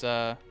 It's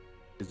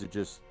Is it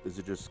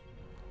just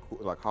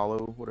like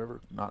hollow,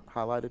 whatever, not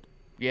highlighted?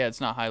 Yeah,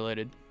 it's not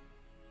highlighted.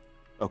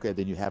 Okay,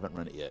 then you haven't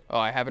run it yet. Oh,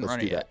 I haven't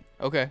run it yet.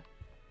 Okay.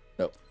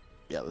 Nope.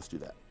 Yeah, let's do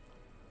that.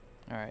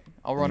 All right.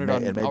 I'll run it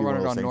on. I'll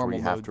run it on normal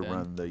you mode have to then.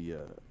 run the.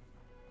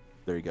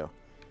 There you go.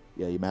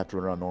 Yeah, you might have to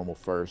run it on normal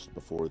first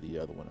before the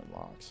other one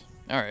unlocks.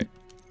 All right.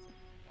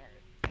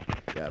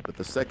 Yeah, but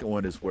the second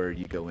one is where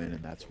you go in,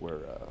 and that's where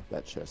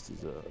that chest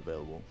is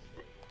available.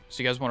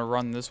 So you guys want to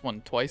run this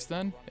one twice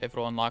then, if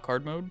it'll unlock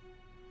hard mode?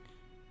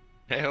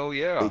 Hell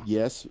yeah.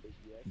 Yes,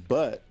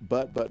 but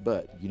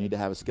you need to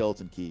have a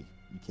skeleton key.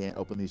 You can't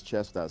open these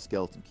chests without a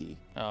skeleton key.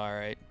 All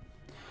right.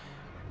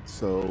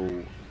 So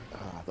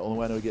the only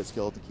way I know to get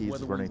skeleton keys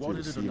is running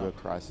through the Siva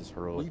Crisis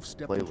Heroic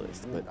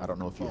playlist, but I don't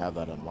know if you have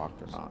that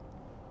unlocked or not.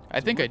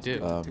 I think I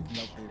do.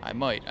 I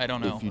might. I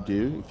don't know. If you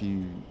do,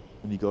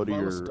 when you go to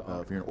your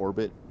if you're in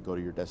orbit, go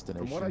to your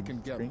destination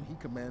screen.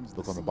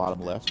 Look on the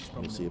bottom left,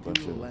 and you'll see a bunch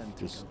of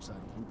just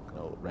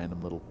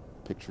random little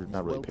pictures.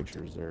 Not really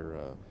pictures. They're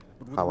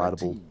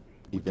highlightable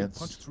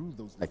events,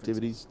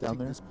 activities down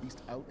there.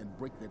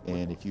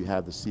 And if you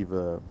have the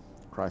Siva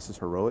Crisis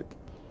Heroic,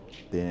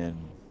 then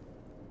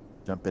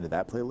jump into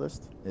that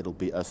playlist. It'll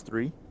be us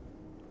three,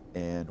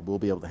 and we'll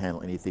be able to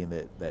handle anything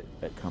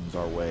that comes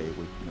our way.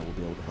 We'll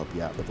be able to help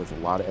you out. But there's a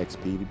lot of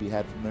XP to be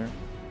had from there,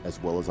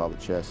 as well as all the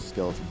chests,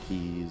 skeleton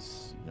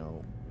keys,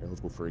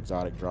 eligible for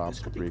exotic drops,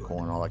 for 3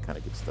 coin, all that kind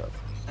of good stuff.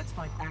 Let's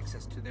find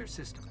access to their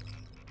system.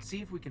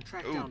 See if we can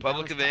track Ooh, down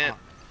public Dallas event.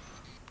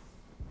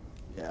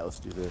 Yeah, let's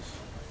do this.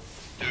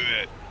 Do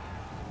it.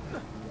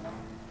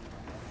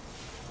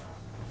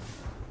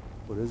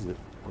 What is it?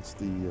 What's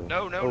the...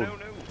 No.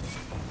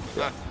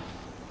 Yeah.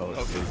 Oh, it's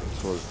Okay.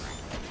 close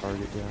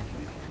target down.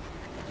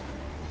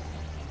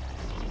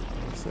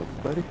 What's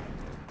up, buddy?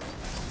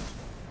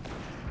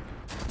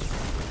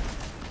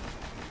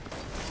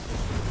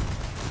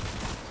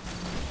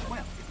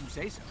 Well, if you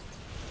say so.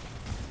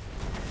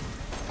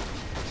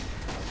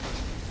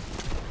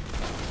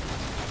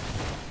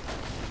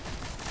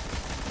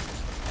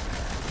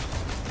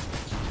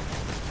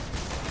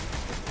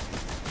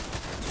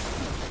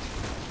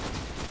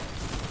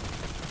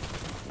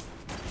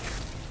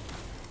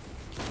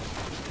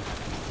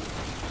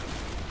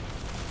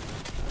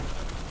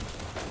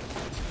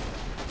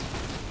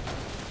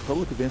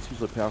 Public events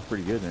usually pay off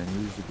pretty good, man. You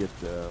usually get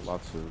a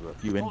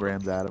few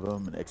engrams out of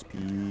them and XP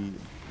and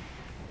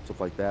stuff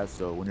like that.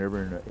 So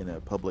whenever in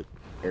a public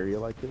area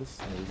like this,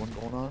 and there's one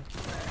going on,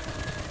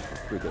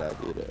 it's a pretty good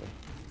idea to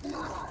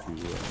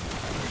These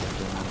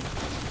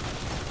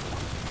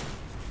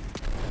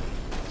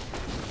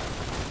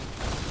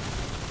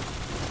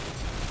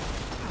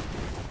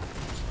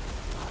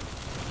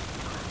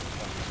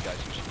guys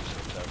used to be so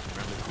tough,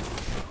 remember?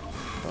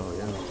 Oh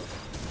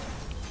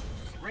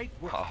yeah. Great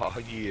work. Oh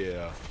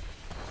yeah.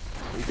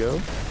 There you go.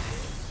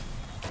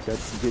 Got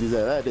some goodies out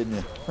of that, didn't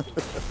you?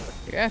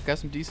 Yeah, got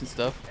some decent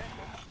stuff.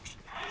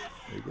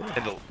 There you go.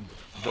 And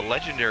the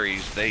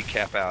legendaries, they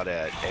cap out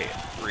at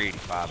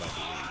 385, I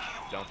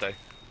believe, don't they?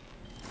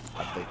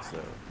 I think so.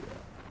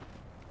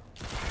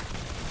 Yeah.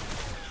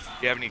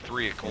 Do you have any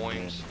 3 of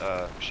coins,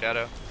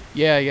 Shadow?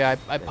 Yeah,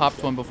 I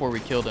popped one before we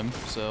killed him,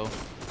 so...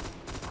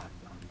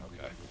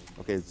 Okay.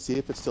 Okay, see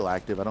if it's still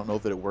active. I don't know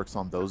if it works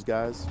on those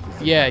guys.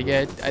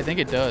 Yeah, I think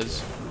it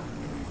does.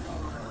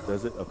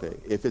 Does it? Okay.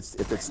 If it's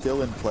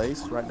still in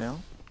place right now,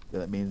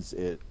 then that means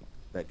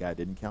that guy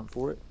didn't count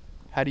for it.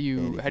 How do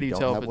you don't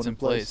tell have if it's one in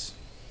place?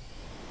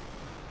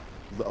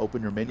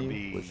 Open your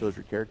menu, which shows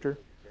your character,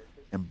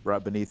 and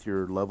right beneath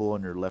your level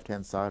on your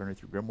left-hand side,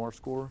 underneath your Grimoire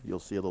score, you'll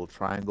see a little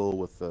triangle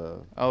with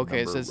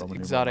Okay, it says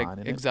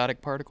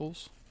exotic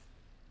particles.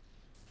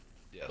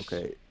 Yes.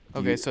 Okay.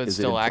 Okay, so it's is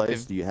it still in place?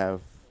 active. Do you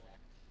have?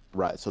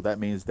 Right. So that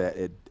means that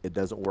it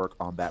doesn't work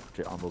on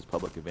on those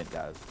public event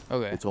guys.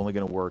 Okay. It's only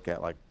going to work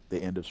at like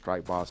the end of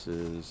strike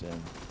bosses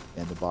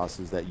and the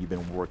bosses that you've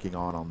been working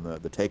on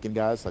the Taken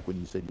guys, like when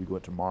you said you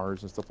went to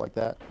Mars and stuff like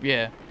that.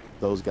 Yeah.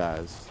 Those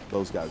guys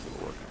will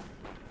work.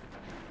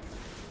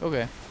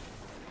 Okay.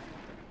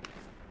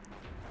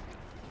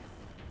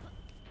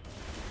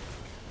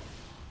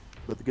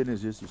 But the good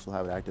news is you still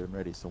have it active and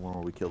ready. So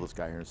when we kill this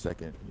guy here in a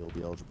second, you'll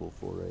be eligible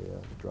for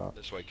a drop.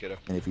 This way, kiddo.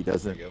 And if he There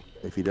doesn't, you go.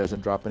 if he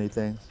doesn't drop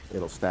anything,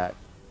 it'll stack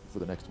for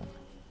the next one.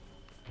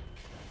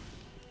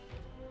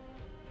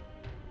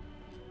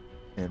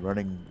 And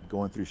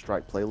going through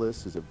strike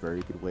playlists is a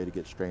very good way to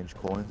get strange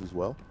coins as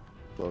well.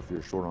 So if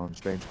you're short on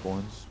strange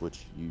coins,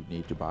 which you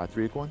need to buy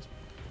 3 coins,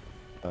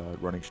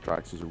 running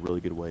strikes is a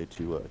really good way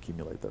to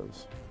accumulate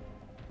those.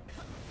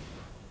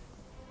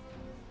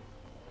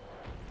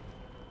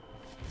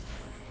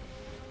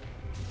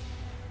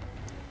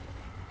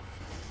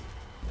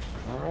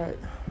 Alright,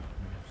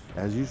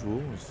 as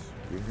usual,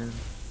 you're here and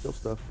kill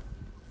stuff.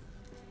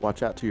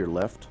 Watch out to your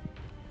left,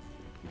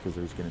 because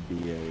there's going to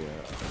be a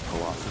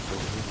Colossus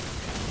over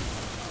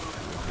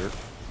here.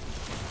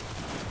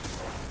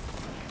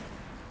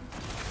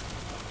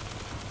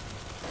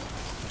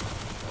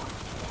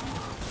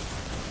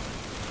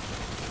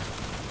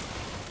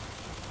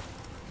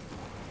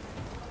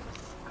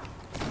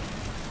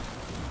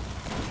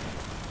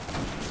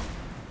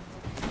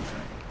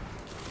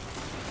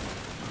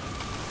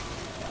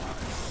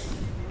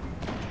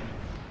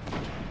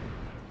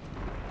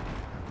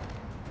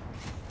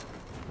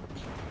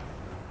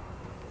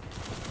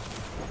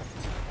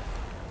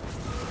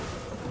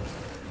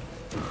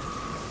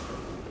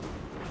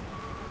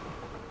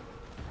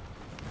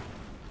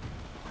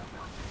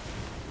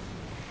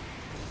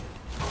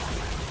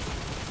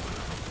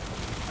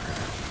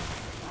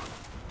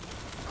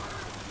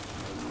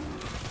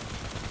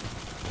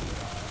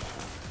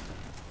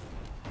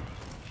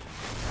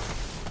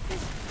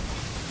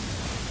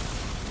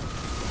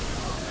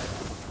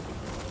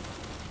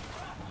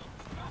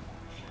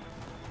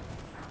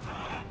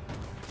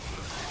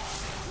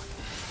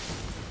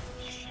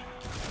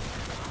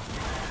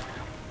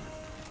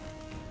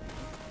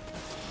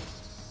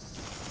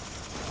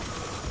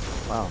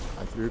 Wow,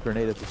 I threw a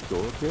grenade at this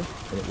door here,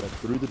 and it went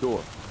through the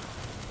door.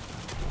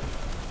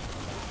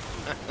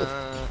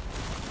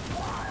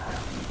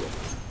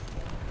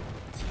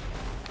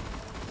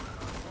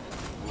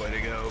 Way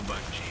to go,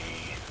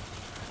 Bungie.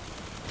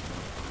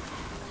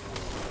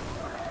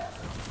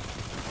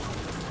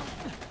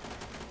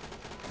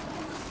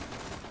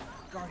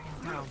 Guardian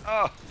down.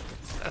 Oh,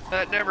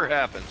 that never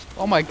happens.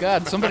 Oh my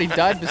god, somebody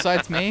died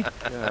besides me?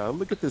 Yeah,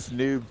 look at this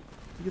noob.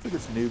 Look at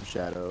this noob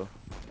shadow.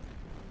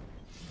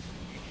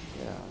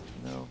 Yeah,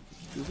 you know,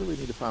 we really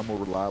need to find more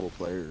reliable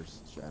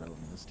players, Shadow.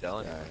 In this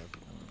Telling you. guy, I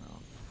don't know.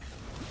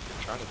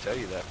 I'm trying to tell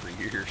you that for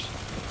years.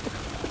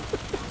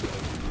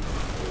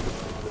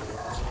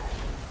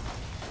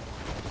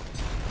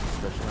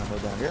 Special ammo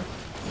down here.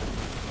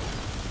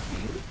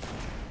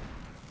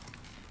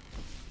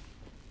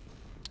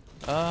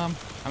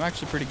 I'm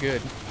actually pretty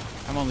good.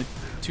 I'm only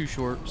 2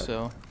 short,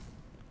 so.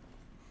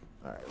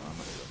 Alright, well, I'm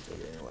not gonna take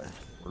it anyway.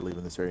 We're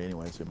leaving this area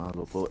anyway, so we might as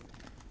well pull it.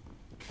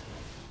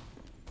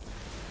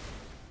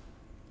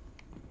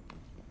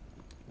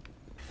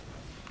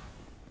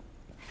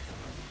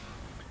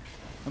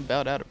 I'm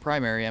about out of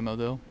primary ammo,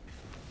 though.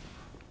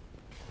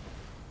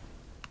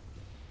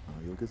 Oh,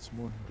 you'll get some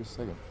more in just a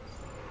second.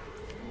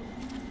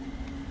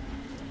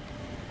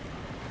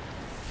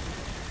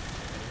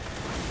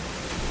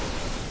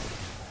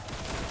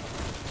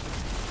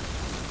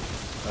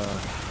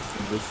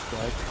 In this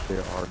strike, there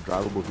are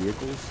drivable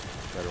vehicles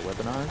that are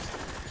weaponized.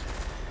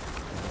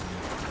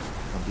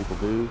 Some people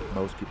do,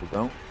 most people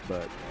don't,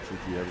 but should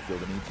you ever feel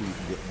the need to, you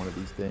can get one of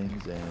these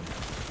things and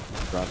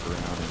drive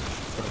around and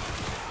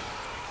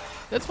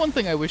stuff. That's one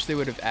thing I wish they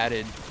would have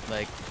added,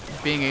 like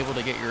being able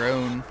to get your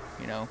own,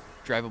 you know,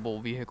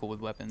 drivable vehicle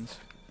with weapons.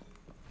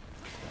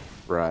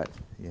 Right,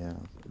 yeah.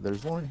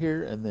 There's one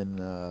here, and then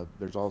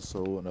there's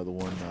also another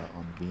one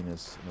on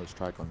Venus, another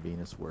strike on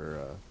Venus,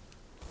 where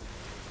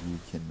you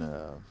can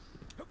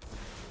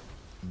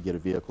get a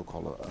vehicle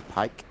called a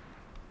pike,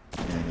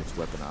 and it's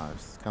weaponized.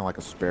 It's kind of like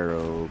a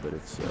Sparrow, but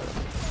it's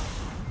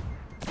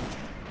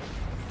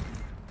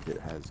it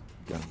has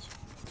guns.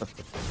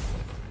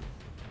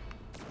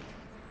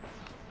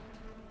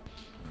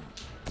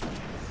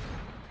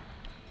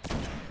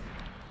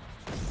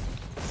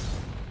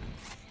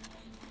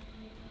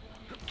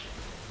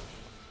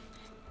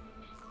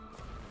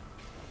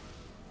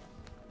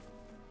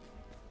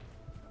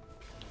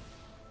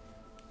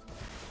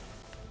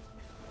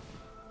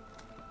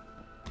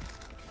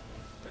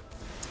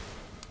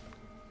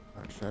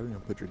 Shadow, you gonna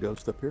put your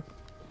ghost up here?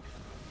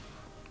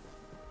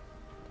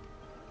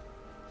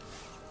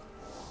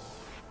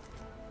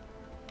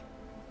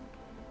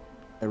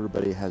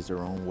 Everybody has their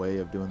own way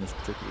of doing this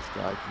particular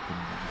strike. You can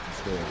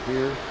stay in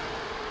here.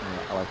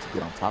 I like to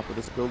get on top of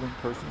this building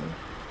personally,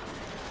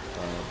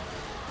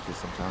 because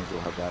sometimes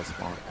you'll have guys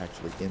spawn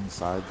actually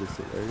inside this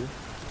area.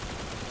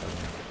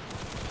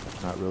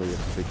 Not really a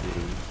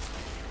particularly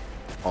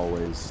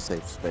always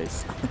safe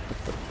space.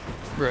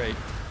 Right.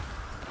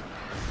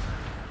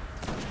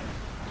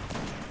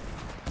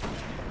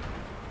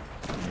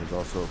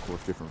 There's also, of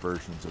course, different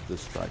versions of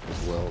this strike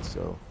as well,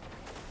 so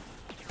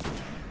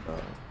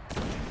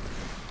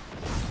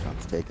sometimes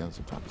it's taken,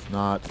 sometimes it's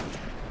not.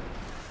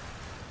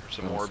 There's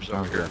some orbs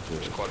over sometimes here. you have to-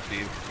 There's quite a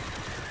few.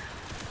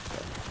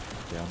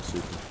 Yeah, I'm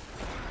super.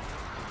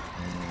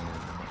 And I'm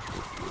not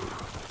supposed to do it.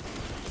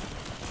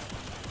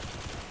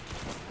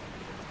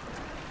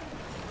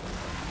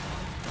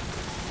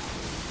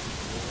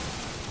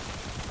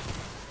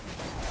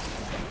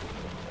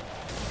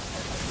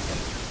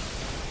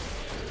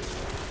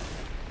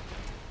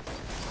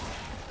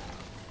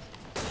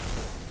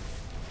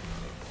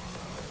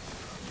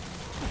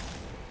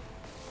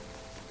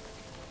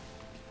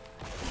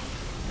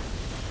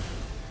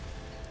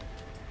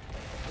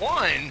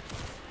 One?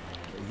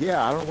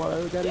 Yeah, I don't know why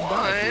I got him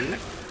back, One? dude.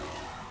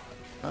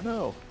 I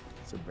know.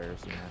 It's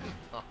embarrassing.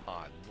 Man.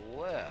 God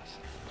bless.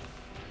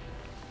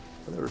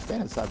 But they were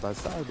standing side by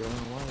side, though. I don't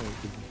know why they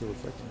didn't kill a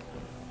second.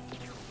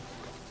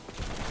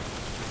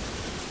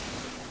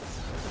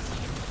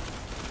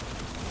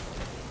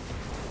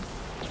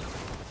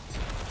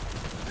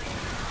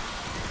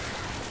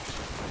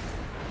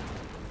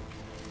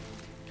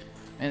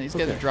 Man, these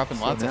guys Okay, are dropping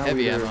so lots of now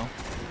heavy we're- ammo.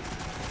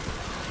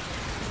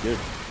 Good.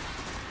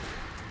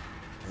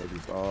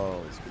 Heavy's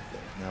always a good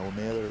thing. Now we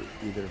may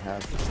either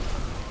have to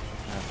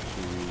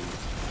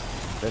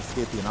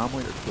investigate the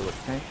anomaly or kill a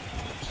tank.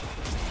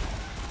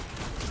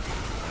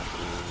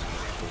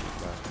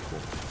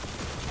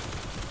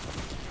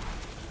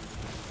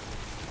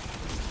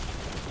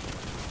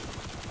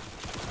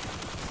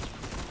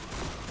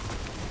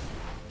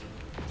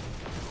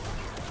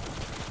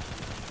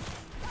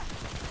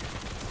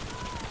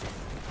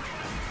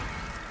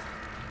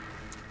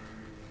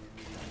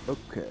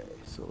 Okay,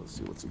 so let's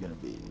see what's it gonna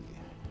be.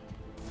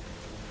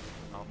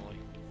 Anomaly.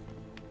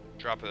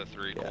 Drop a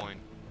 3 Yeah. coin.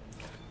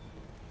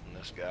 And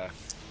this guy,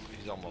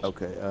 he's almost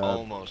Okay,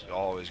 almost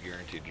always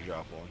guaranteed to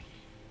drop one.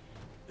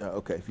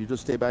 Okay, if you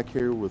just stay back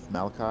here with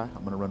Malicai,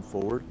 I'm gonna run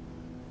forward.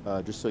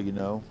 Just so you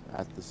know,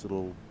 at this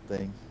little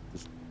thing,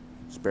 this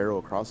sparrow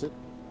across it,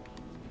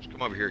 Just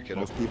come over here,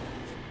 kiddo. Most people,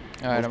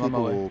 All right, I'm on my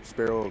way. will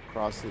sparrow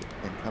across it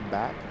and come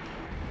back.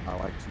 I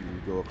like to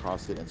go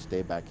across it and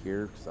stay back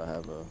here because I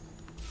have a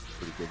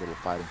pretty good little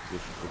fighting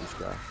position for this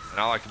guy. And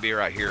I like to be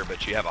right here,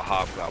 but you have a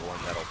hobgoblin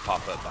that'll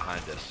pop up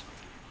behind us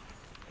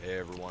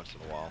every once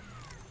in a while.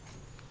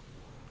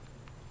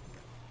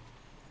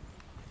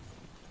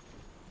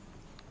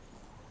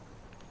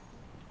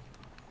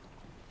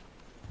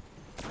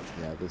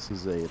 Yeah, this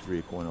is a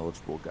 3-coin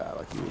eligible guy,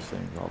 like he was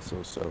saying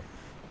also. So,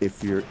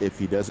 if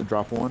he doesn't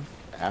drop one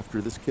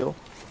after this kill,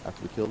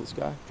 after we kill this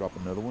guy, drop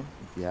another one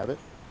if you have it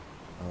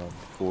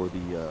for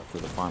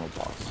the final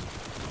boss.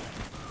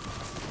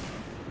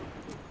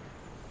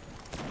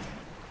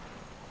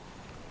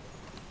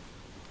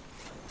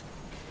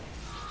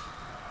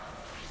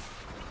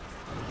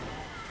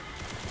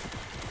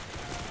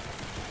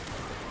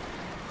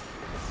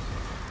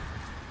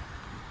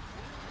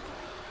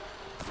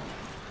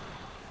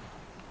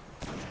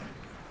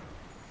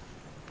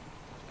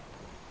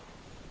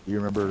 Do you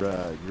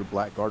remember your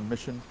Black Guard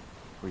mission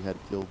where you had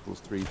to kill those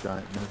 3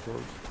 giant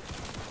minotaurs?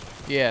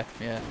 Yeah,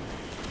 yeah.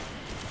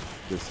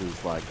 This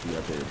is like the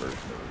updated version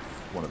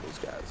of one of those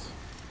guys.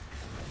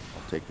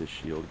 I'll take this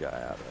shield guy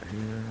out of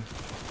here.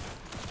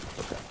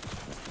 Okay.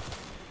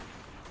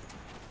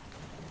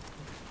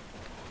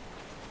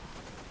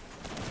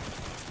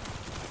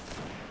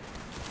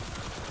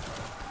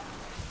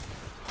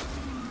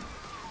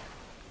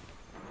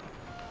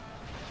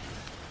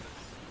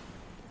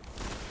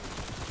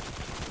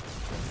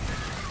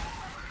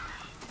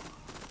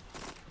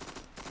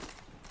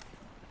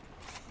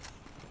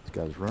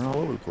 Guys run all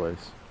over the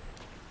place.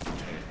 A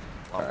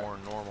lot more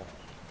than normal.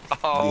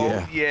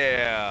 Oh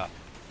yeah.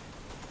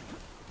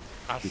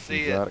 I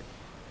see it.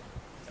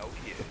 Oh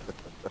yeah.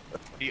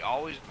 He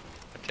always,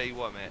 I tell you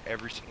what, man,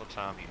 every single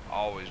time he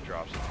always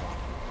drops it.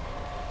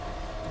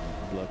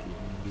 Lucky.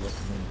 Lucky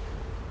me.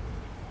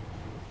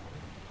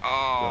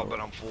 Oh, So- but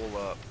I'm full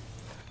up.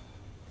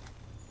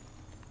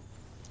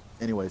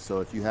 Anyway, so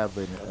if you have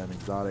an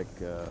exotic,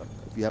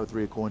 if you have a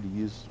 3 of coin to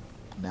use,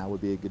 now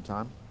would be a good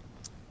time.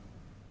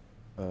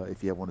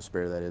 If you have one to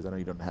spare, that is. I know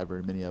you don't have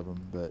very many of them,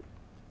 but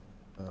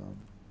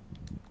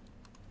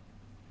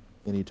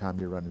anytime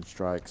you're running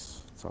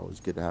strikes, it's always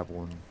good to have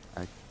one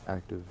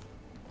active.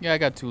 Yeah, I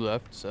got 2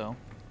 left, so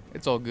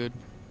it's all good.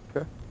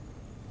 Okay.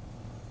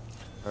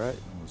 All right,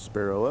 we'll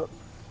sparrow up.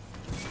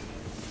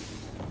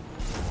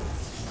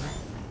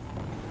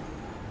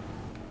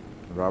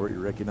 Robert, you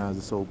recognize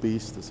this old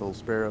beast, this old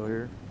sparrow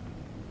here?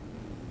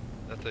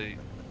 That's a,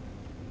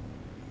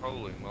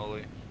 holy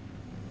moly.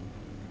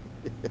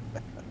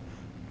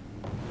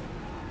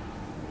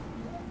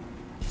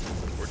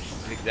 Where'd you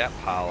pick that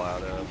pile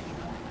out of?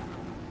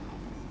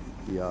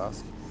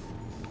 Kiosk.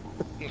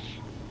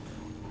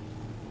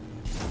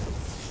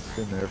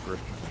 Been there for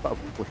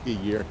probably a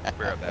year.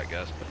 Be right back,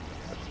 guys.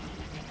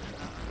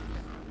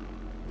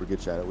 We're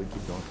good, Shadow. We can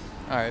keep going.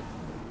 All right.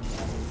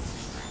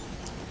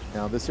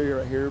 Now, this area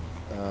right here,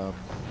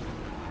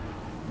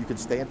 you can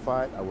stay and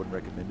fight. I wouldn't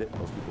recommend it.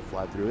 Most people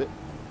fly through it.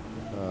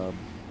 So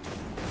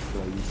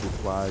I usually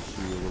fly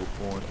to a little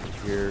point up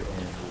here, and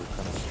we'll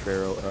kind of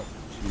sparrow up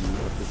to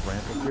this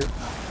ramp up here.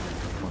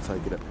 Once I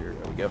get up here,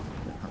 there we go.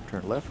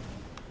 Turn left.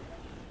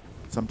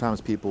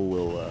 Sometimes people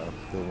will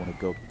they'll want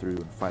to go through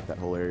and fight that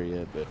whole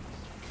area, but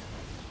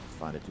I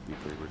find it to be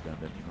pretty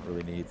redundant. You don't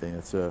really need anything.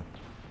 It's one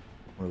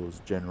of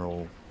those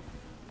general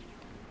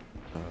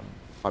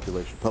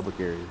population public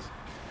areas.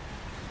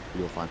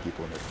 You'll find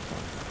people in there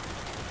sometimes.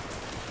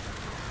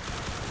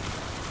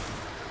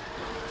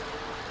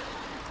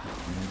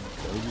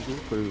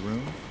 And clear the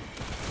room.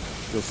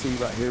 You'll see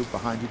right here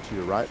behind you to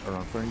your right or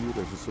in front of you,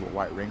 there's this little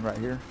white ring right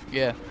here.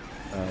 Yeah.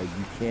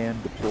 You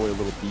can deploy a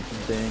little beacon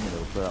thing, and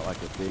it'll put out like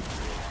a big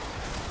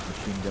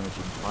machine gun that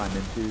you can climb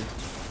into.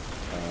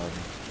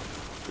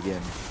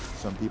 Again,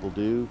 some people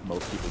do,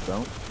 most people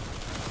don't,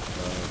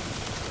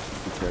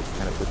 because it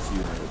kind of puts you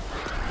in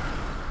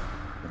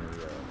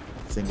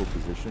a single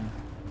position,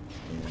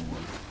 and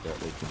that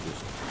they can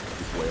just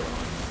wail on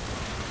you.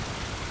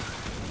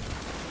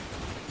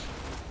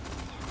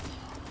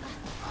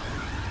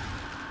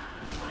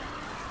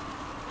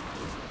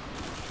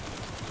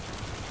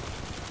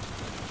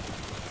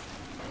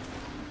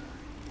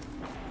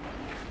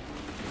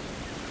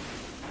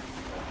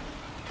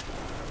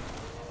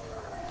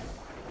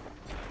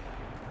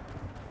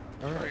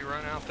 Are you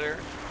run out there?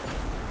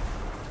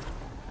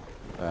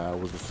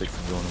 Was the 6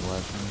 and going in the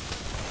last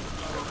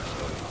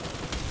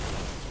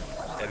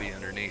one? Heavy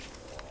underneath.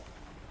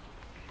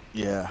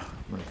 Yeah,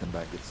 I'm gonna come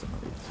back and get some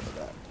of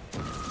that. I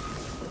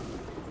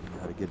know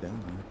how to get down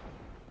there.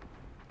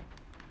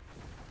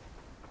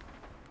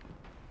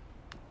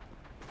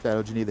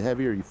 Shadow, do you need the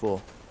heavy or are you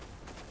full?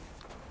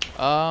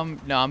 No,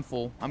 I'm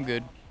full. I'm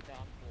good.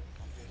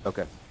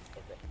 Okay.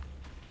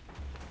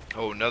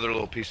 Oh, another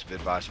little piece of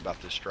advice about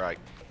this strike.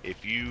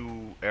 If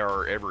you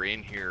are ever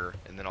in here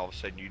and then all of a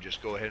sudden you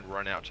just go ahead and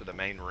run out to the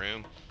main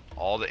room,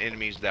 all the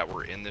enemies that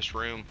were in this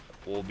room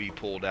will be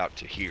pulled out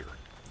to here.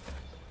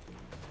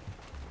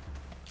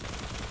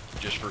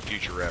 Just for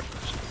future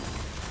reference.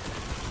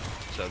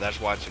 So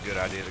that's why it's a good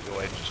idea to go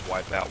ahead and just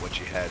wipe out what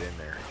you had in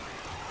there.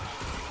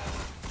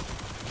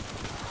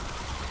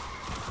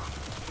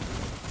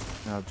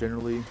 Now,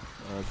 generally,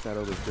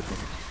 Shadow, there's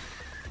different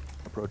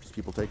approaches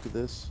people take to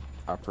this.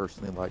 I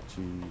personally like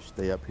to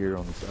stay up here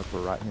on this upper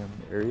right-hand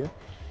area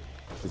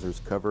because there's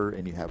cover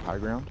and you have high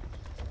ground.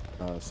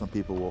 Some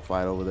people will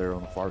fight over there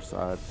on the far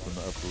side from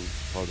the upper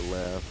part of the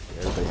left.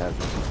 Everybody has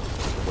their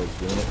way of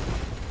doing it.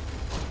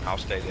 I'll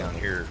stay down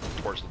here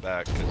towards the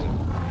back because it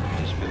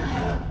just feels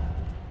good.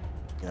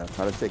 Yeah,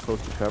 try to stay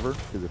close to cover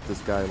because if this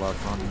guy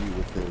locks onto you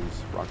with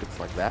his rockets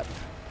like that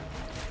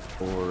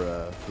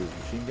or his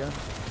machine gun,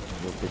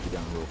 he'll take you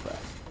down real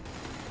fast.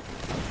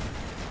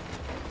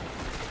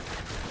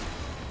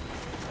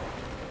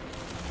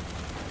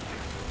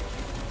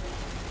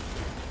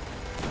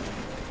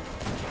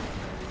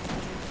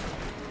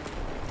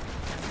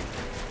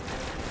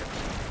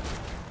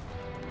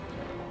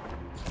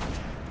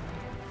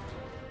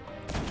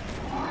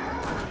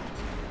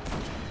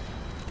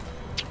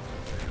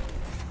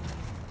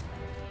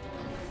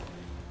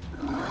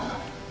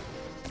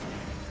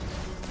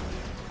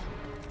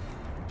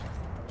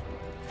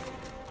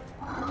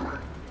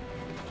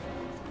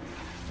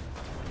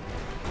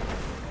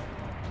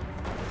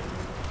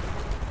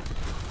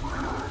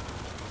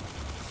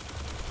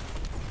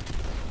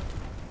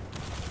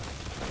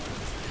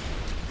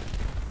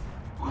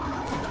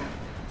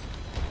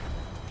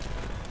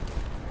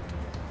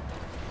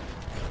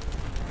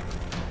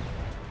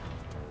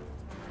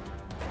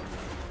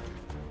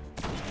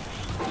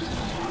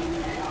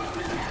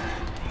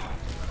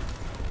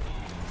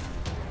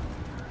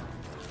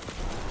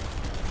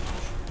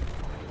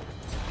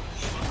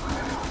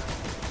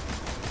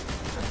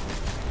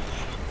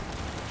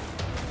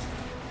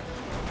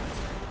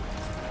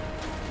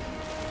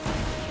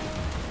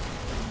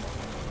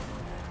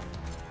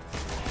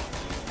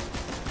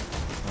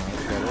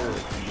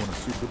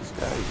 Super the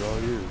sky is all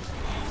yours.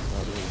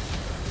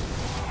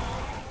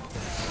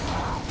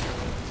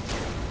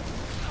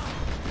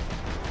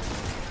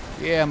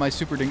 Yeah, my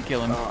super didn't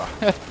kill him. Oh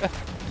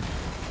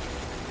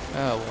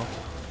well.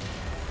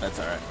 That's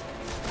alright.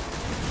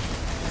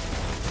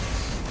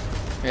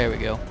 There we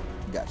go.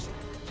 Gotcha.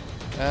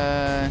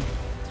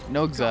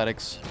 No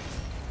exotics.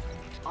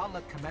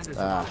 I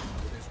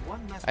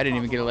didn't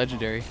even get a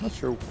legendary. Not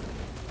sure.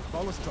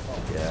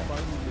 Yeah.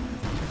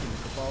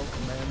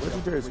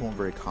 Legendaries won't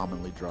very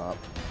commonly drop.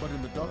 But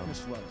in the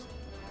darkness lies,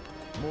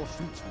 more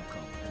fruits will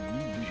come, and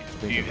we need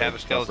Do you have a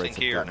skeleton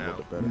key or no?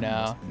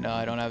 No,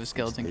 I don't have a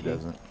skeleton key. He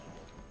doesn't.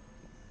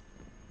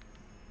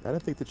 I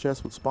didn't think the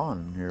chest would spawn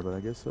in here, but I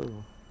guess so.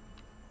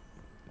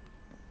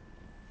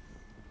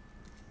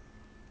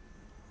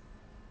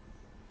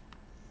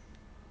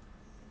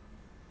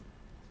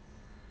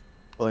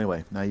 Well,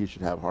 anyway, now you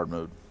should have hard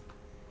mode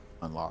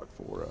unlocked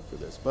for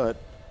this,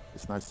 but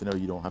it's nice to know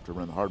you don't have to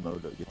run the hard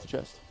mode to get the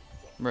chest.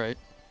 Right.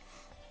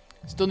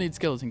 Still need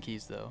skeleton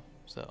keys though,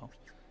 so.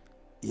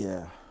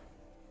 Yeah.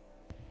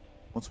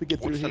 Once we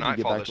get through here and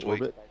get back to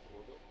orbit,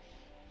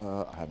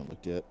 I haven't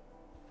looked yet.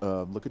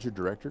 Look at your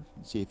director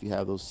and see if you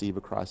have those Sea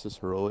of Crisis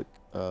heroic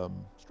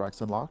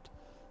strikes unlocked.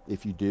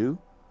 If you do,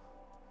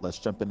 let's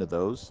jump into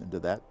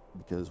that,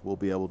 because we'll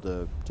be able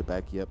to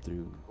back you up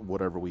through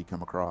whatever we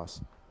come across,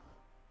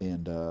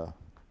 and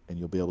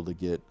you'll be able to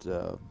get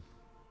some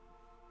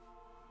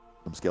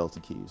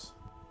skeleton keys.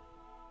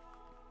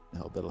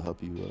 That'll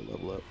help you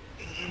level up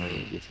or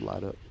get you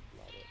light up.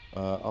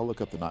 I'll look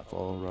up the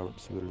Nightfall, Robert,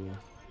 and see what it is.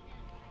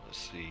 Let's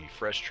see.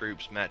 Fresh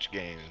troops, match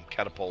game,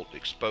 catapult,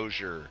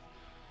 exposure.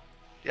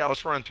 Yeah,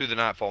 let's run through the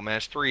Nightfall, man.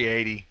 It's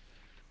 380.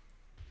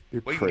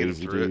 You're we crazy, can get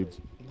it through dude.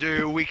 it.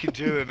 Dude, we can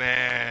do it,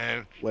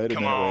 man.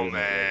 Come on,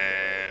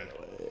 man.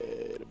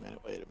 Wait a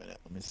minute.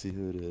 Let me see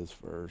who it is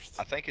first.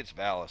 I think it's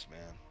Valis,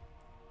 man.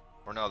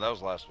 Or no, that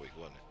was last week,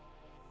 wasn't it?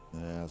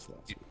 Yeah, that's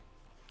last week.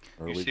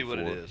 You see what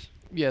it is?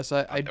 Yes,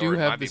 I do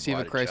have the Sea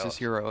of Crisis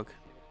heroic.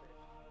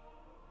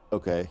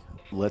 Okay,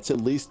 let's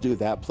at least do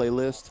that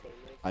playlist.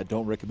 I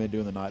don't recommend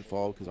doing the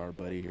Nightfall because our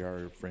buddy here,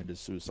 our friend, is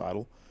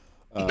suicidal.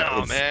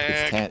 No,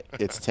 man.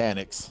 It's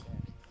Tanix.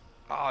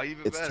 Oh,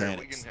 even It's better.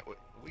 Tanix.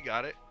 We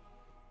got it.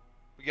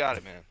 We got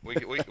it, man.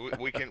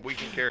 We can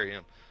carry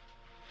him.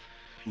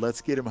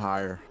 Let's get him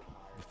higher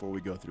before we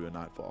go through a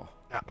Nightfall.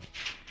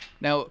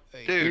 Now,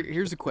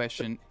 here's a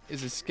question: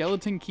 Is a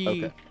skeleton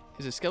key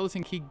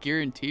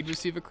guaranteed with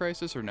Sea of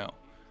Crisis or no?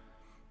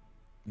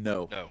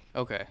 No.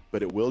 Okay.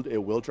 But it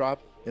will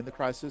drop in the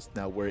Crisis.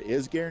 Now, where it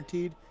is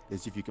guaranteed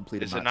is if you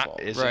complete a Nightfall.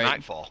 It's a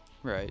Nightfall.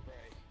 Right.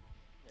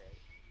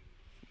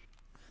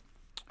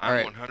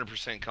 I'm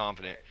 100%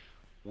 confident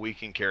we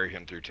can carry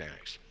him through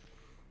tanks.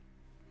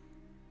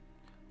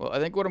 Well, I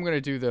think what I'm going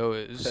to do, though,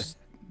 is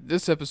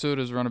this episode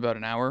has run about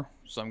an hour,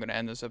 so I'm going to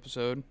end this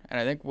episode. And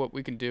I think what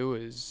we can do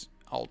is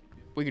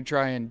we can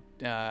try and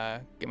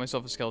get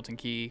myself a skeleton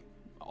key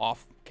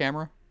off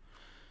camera.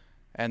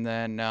 And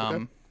then,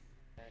 okay.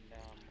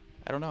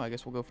 I don't know. I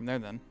guess we'll go from there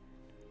then.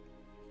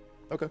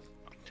 Okay.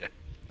 Okay.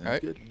 That's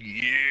good.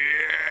 Yeah.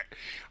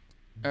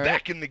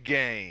 Back in the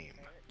game.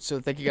 So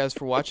thank you guys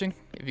for watching.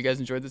 If you guys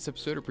enjoyed this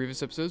episode or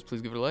previous episodes,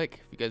 please give it a like.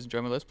 If you guys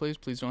enjoy my Let's Plays,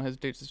 please don't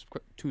hesitate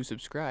to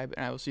subscribe.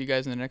 And I will see you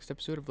guys in the next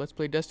episode of Let's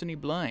Play Destiny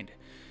Blind.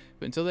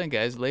 But until then,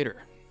 guys,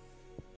 later.